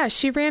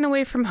 She ran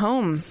away from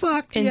home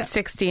in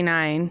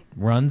 69.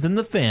 Runs in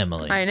the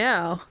family. I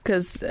know,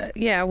 because,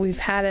 we've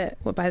had it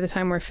by the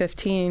time we're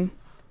 15.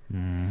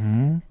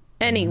 Mm-hmm.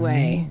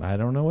 Anyway. I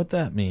don't know what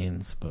that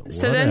means, but whatever.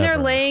 So then they're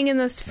laying in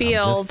this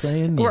field.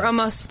 We're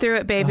almost through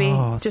it, baby.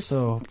 Oh, just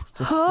hold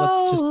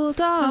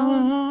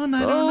on.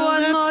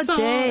 One more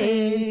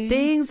day.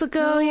 Things will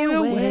go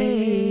your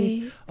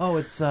way. Oh,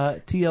 it's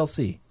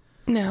TLC.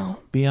 No.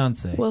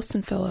 Beyonce.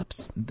 Wilson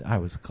Phillips. I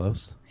was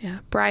close. Yeah.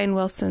 Brian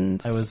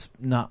Wilson's. I was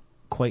not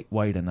quite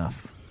white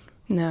enough.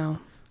 No.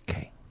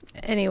 Okay.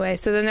 Anyway,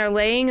 so then they're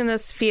laying in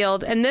this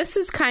field, and this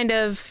is kind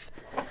of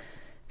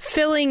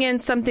filling in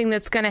something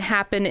that's going to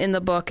happen in the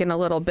book in a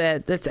little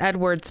bit. That's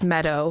Edward's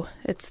Meadow.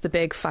 It's the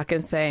big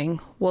fucking thing.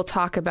 We'll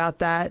talk about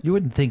that. You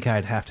wouldn't think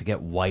I'd have to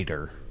get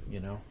whiter, you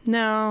know?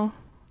 No.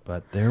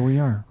 But there we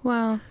are.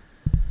 Well.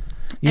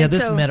 Yeah,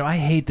 this meadow. I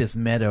hate this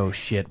meadow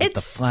shit with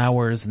the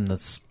flowers and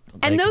the...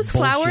 and those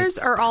flowers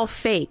are all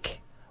fake.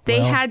 They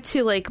had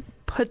to,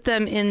 put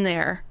them in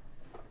there.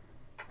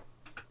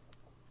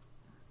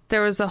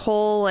 There was a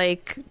whole,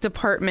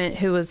 department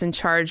who was in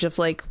charge of,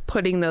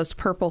 putting those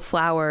purple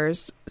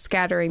flowers,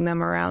 scattering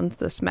them around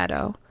this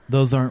meadow.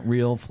 Those aren't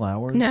real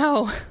flowers?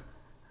 No.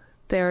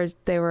 They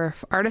were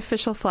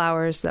artificial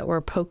flowers that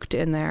were poked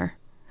in there.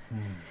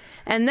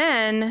 And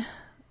then,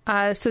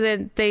 so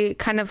that they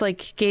kind of,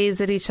 gaze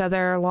at each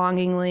other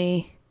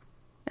longingly.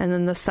 And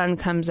then the sun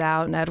comes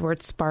out and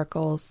Edward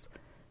sparkles.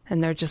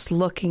 And they're just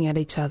looking at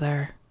each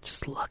other.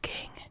 Just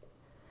looking.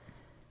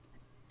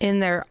 In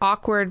their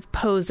awkward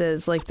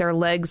poses, like their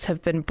legs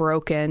have been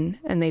broken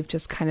and they've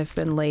just kind of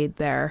been laid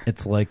there.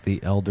 It's like the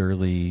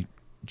elderly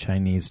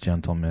Chinese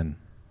gentleman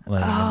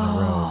laying in the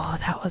road. Oh,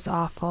 that was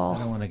awful. I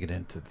don't want to get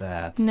into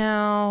that.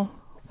 No.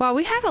 Well,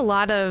 we had a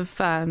lot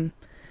of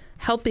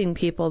helping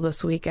people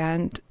this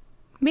weekend.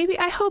 Maybe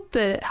I hope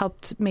that it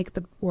helped make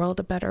the world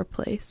a better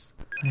place.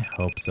 I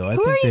hope so. I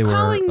think they were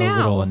a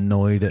little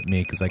annoyed at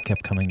me because I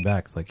kept coming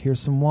back. It's like, here's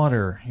some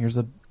water. Here's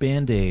a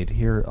Band-Aid.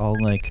 Here, I'll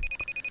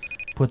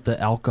put the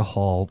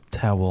alcohol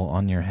towel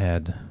on your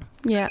head.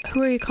 Yeah.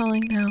 Who are you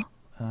calling now?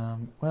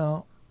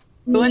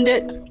 Ruined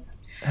it.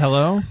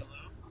 Hello?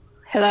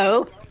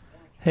 Hello?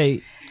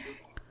 Hey.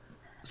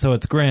 So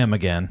it's Graham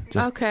again.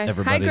 Just okay.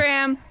 Everybody. Hi,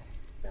 Graham.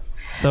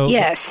 So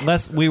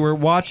yes. We were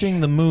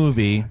watching the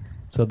movie.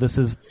 So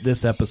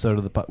this episode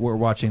of we're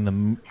watching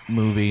the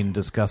movie and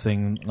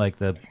discussing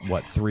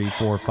 3,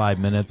 4, 5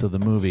 minutes of the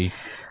movie.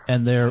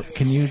 And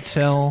can you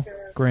tell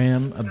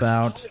Graham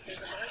about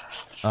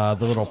the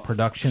little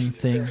production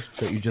thing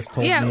that you just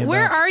told me about? Yeah,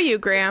 where are you,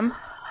 Graham?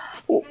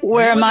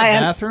 Where am I? In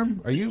the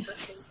bathroom? Are you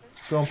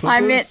going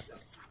poo-poos?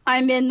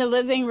 I'm in the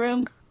living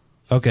room.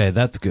 Okay,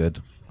 that's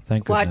good.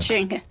 Thank goodness.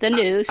 Watching the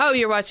news. Oh,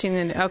 you're watching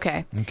the news.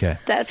 Okay.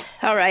 That's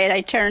all right.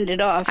 I turned it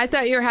off. I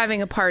thought you were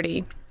having a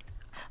party.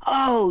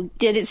 Oh,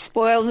 did it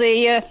spoil the...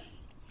 Yes.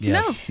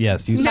 No.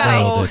 Yes, you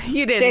spoiled it.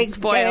 You didn't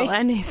spoil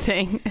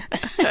anything.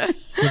 Did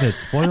it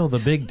spoil the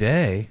big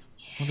day?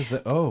 What is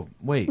it? Oh,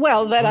 wait.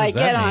 Well, that I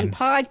get on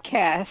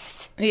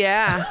podcasts.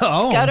 Yeah.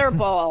 Gutter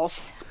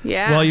Balls.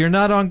 Yeah. Well, you're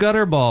not on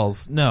Gutter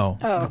Balls. No.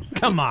 Oh.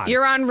 Come on.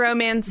 You're on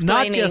Romance.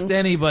 Not just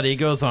anybody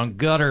goes on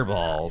Gutter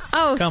Balls.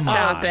 Oh, Come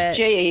stop on. it.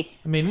 Gee.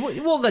 I mean,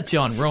 we'll let you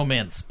on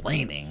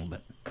Romance-splaining,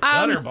 but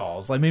Gutter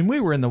Balls. I mean, we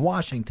were in the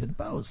Washington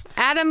Post.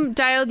 Adam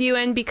dialed you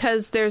in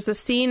because there's a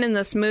scene in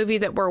this movie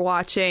that we're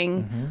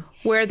watching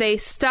where they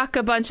stuck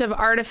a bunch of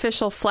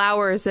artificial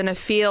flowers in a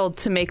field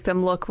to make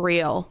them look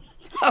real.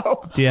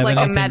 Oh. Do you have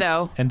a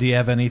meadow. And do you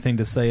have anything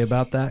to say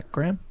about that,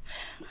 Graham?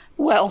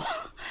 Well,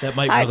 that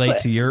might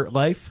relate to your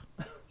life?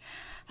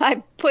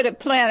 I put a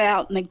plant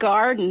out in the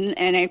garden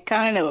and it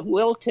kind of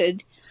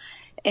wilted.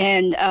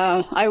 And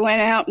I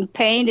went out and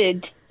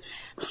painted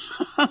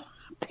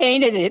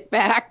it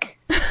back.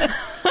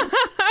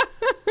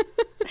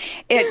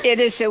 It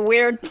is a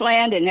weird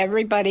plant, and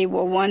everybody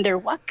will wonder,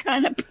 what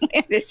kind of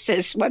plant is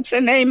this? What's the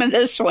name of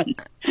this one?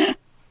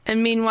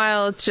 And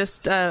meanwhile, it's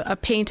just a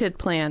painted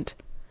plant.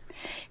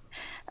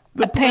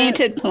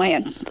 Painted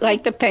plant,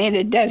 like the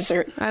painted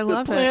desert. I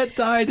love it. The plant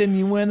died, and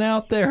you went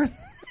out there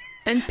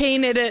and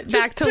painted it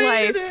back to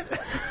life.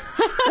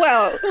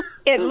 Well,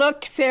 it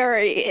looked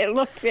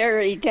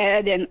very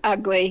dead and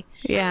ugly.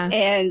 Yeah.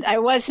 And I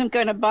wasn't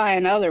going to buy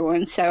another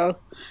one, so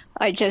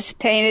I just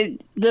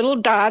painted little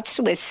dots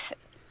with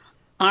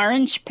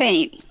orange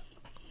paint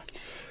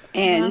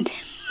and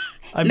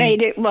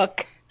made it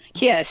look,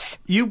 Yes.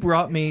 You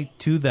brought me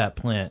to that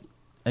plant,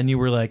 and you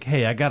were like,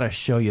 hey, I got to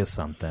show you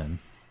something.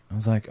 I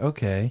was like,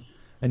 okay.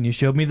 And you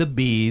showed me the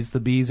bees. The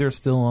bees are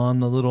still on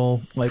the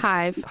little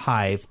hive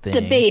thing.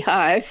 The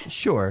beehive.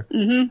 Sure.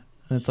 Mm-hmm.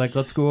 And it's like,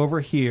 let's go over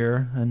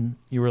here. And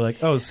you were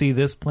like, oh, see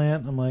this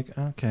plant? I'm like,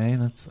 okay,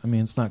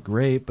 it's not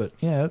great, but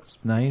yeah, it's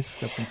nice.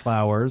 Got some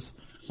flowers.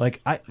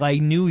 Like, I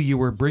knew you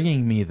were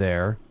bringing me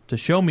there to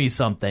show me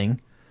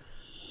something,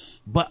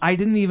 but I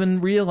didn't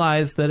even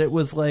realize that it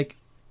was like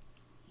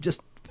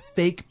just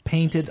fake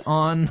painted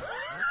on.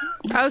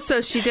 Oh, so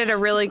she did a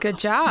really good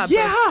job.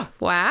 Yeah.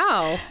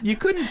 Wow. You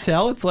couldn't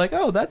tell. It's like,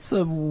 oh, that's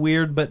a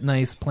weird but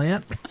nice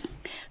plant.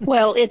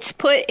 Well, it's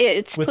put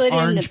with put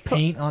orange in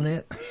paint on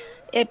it.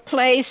 A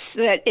place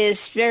that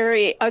is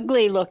very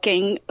ugly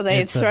looking.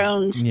 They've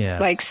thrown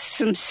like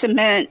some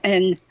cement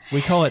and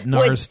we call it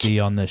nasty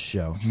on this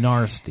show.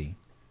 Nasty.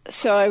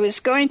 So I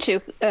was going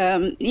to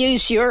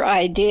use your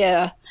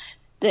idea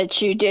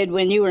that you did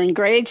when you were in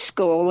grade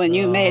school when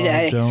you made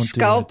a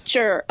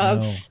sculpture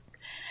of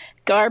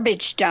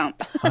garbage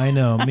dump. I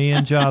know. Me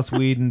and Joss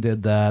Whedon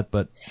did that,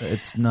 but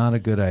it's not a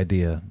good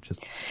idea.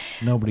 Just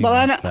nobody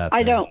wants that.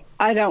 I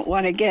don't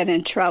want to get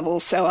in trouble,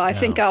 so I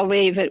think I'll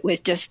leave it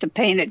with just a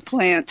painted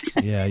plant.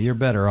 Yeah, you're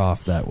better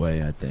off that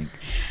way, I think.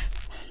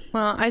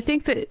 Well, I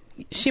think that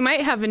she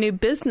might have a new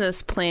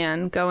business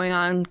plan going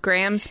on,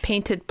 Graham's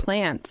Painted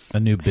Plants. A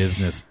new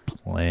business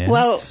plan?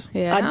 Well,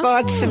 yeah. I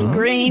bought some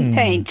green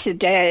paint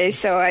today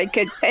so I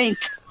could paint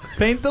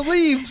the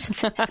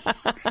leaves.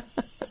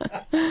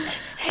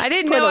 I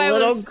didn't know I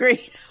was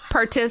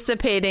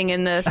participating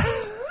in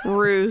this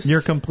ruse.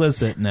 You're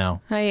complicit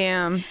now. I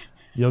am.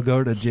 You'll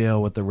go to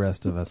jail with the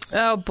rest of us.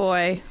 Oh,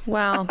 boy.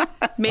 Well,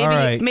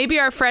 maybe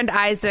our friend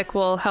Isaac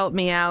will help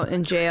me out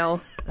in jail.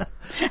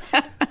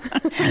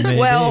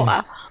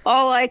 Well,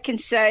 all I can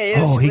say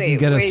is he can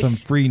get us some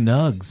free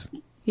nugs.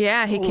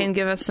 Yeah, he can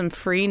give us some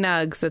free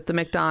nugs at the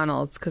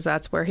McDonald's because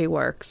that's where he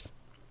works.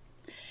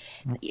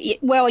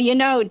 Well,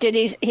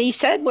 he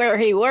said where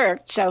he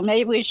worked, so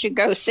maybe we should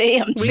go see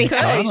him. We could.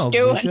 How he's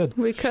doing.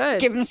 We could.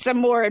 Give him some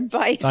more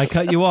advice. I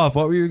cut you off.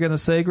 What were you going to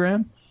say,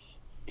 Graham?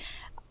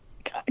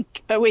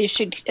 We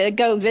should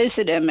go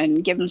visit him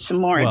and give him some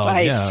more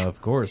advice. Yeah,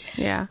 of course.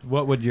 Yeah.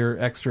 What would your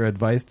extra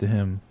advice to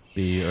him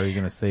be? Are you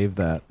going to save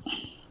that?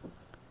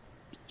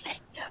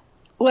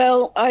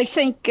 Well, I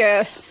think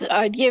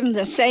I'd give him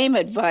the same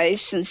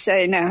advice and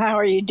say, now, how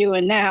are you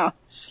doing now?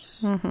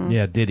 Mm-hmm.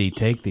 Yeah, did he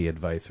take the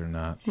advice or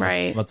not?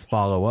 Right. Let's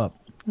follow up.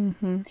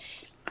 Mm-hmm.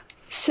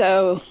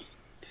 So.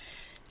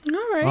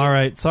 All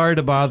right. Sorry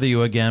to bother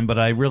you again, but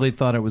I really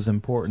thought it was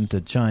important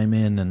to chime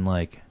in and,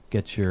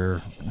 get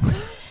your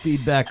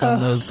feedback on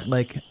those,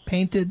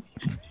 painted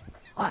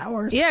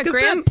flowers. Yeah,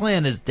 Graham. That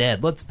plan is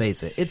dead. Let's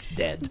face it. It's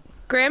dead.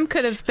 Graham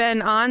could have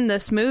been on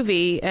this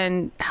movie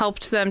and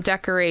helped them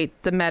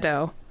decorate the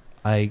meadow.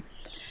 I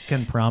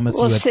can promise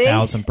you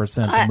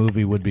 1,000% the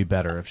movie would be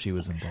better if she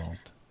was involved.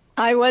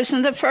 I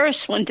wasn't the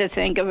first one to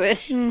think of it.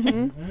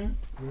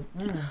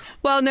 Mm-hmm.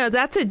 Well, no,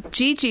 that's a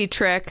Gigi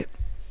trick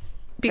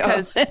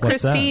because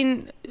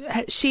Christine,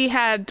 she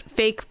had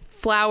fake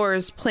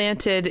flowers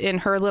planted in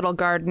her little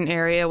garden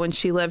area when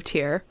she lived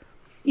here.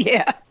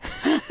 Yeah.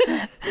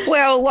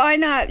 Well, why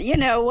not?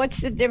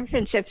 What's the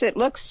difference if it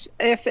looks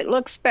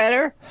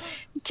better?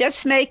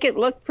 Just make it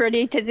look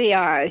pretty to the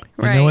eye.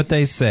 Right. You know what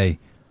they say?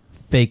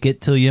 Fake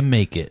it till you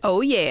make it.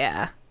 Oh,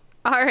 yeah.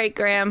 All right,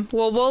 Graham.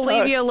 Well, we'll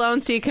leave you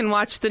alone so you can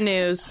watch the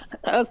news.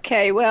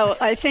 Okay. Well,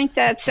 I think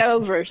that's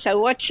over. So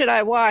what should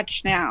I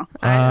watch now?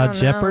 I don't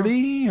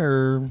Jeopardy know.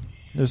 Or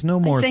there's no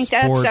more sports.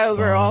 I think that's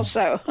over on.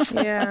 also.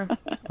 Yeah.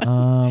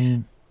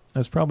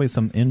 There's probably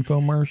some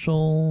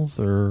infomercials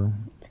or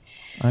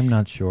I'm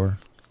not sure.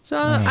 So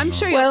I'm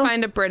sure you'll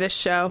find a British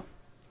show.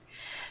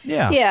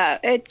 Yeah. Yeah,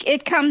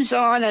 it comes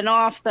on and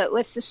off, but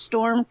with the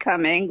storm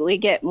coming, we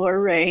get more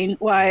rain.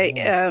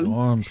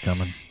 Storm's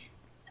coming.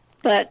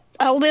 But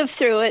I'll live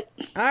through it.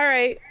 All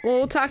right. Well,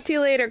 we'll talk to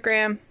you later,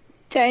 Graham.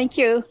 Thank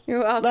you. You're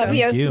welcome. Love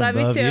you. Love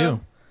you too.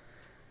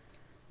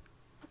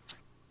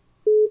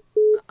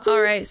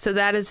 All right. So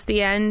that is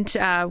the end.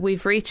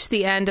 We've reached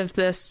the end of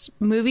this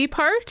movie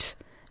part.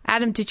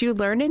 Adam, did you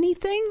learn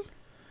anything?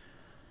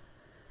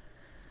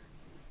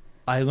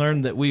 I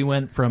learned that we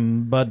went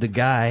from Bud to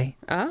Guy.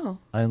 Oh.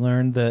 I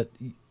learned that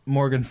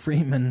Morgan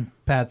Freeman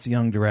pats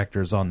young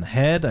directors on the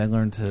head. I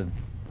learned to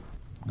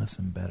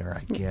listen better,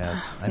 I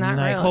guess.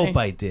 I hope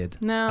I did.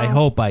 No. I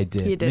hope I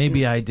did. You didn't.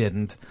 Maybe I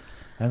didn't.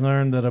 I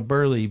learned that a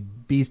burly,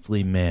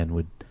 beastly man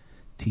would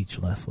teach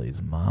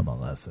Leslie's mom a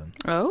lesson.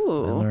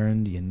 Oh. I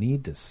learned you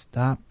need to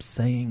stop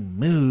saying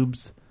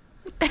moobs.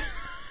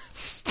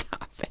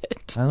 Stop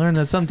it. I learned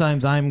that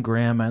sometimes I'm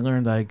Graham. I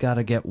learned I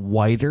gotta get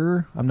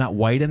whiter. I'm not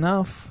white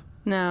enough.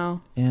 No.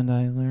 And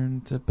I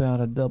learned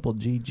about a double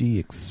GG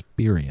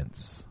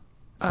experience.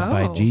 And Oh.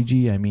 by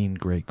GG, I mean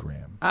Great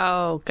Graham.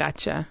 Oh,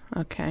 gotcha.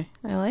 Okay.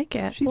 I like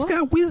it. She's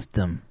got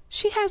wisdom.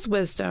 She has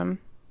wisdom.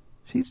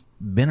 She's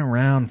been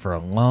around for a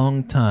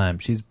long time.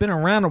 She's been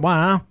around a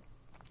while.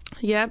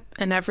 Yep.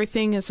 And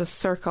everything is a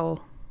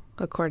circle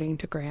according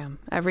to Graham.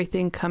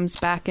 Everything comes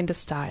back into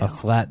style. A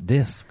flat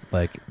disc,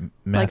 like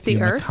Matthew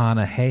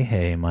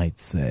McConaughey might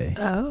say.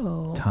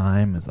 Oh.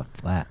 Time is a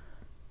flat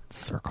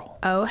circle.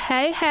 Oh,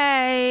 hey,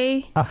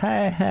 hey. Oh,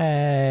 hey,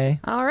 hey.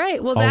 All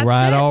right. Well, that's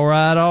it. All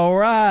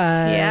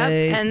right.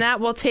 Yep. And that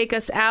will take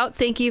us out.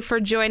 Thank you for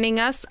joining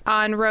us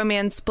on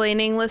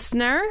Romansplaining,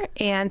 listener.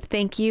 And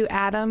thank you,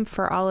 Adam,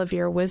 for all of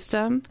your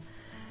wisdom.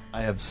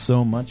 I have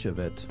so much of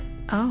it.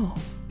 Oh.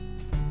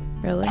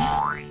 Really?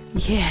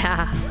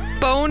 Yeah.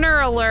 Boner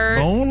alert.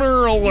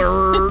 Boner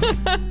alert.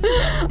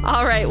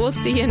 All right. We'll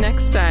see you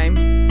next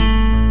time.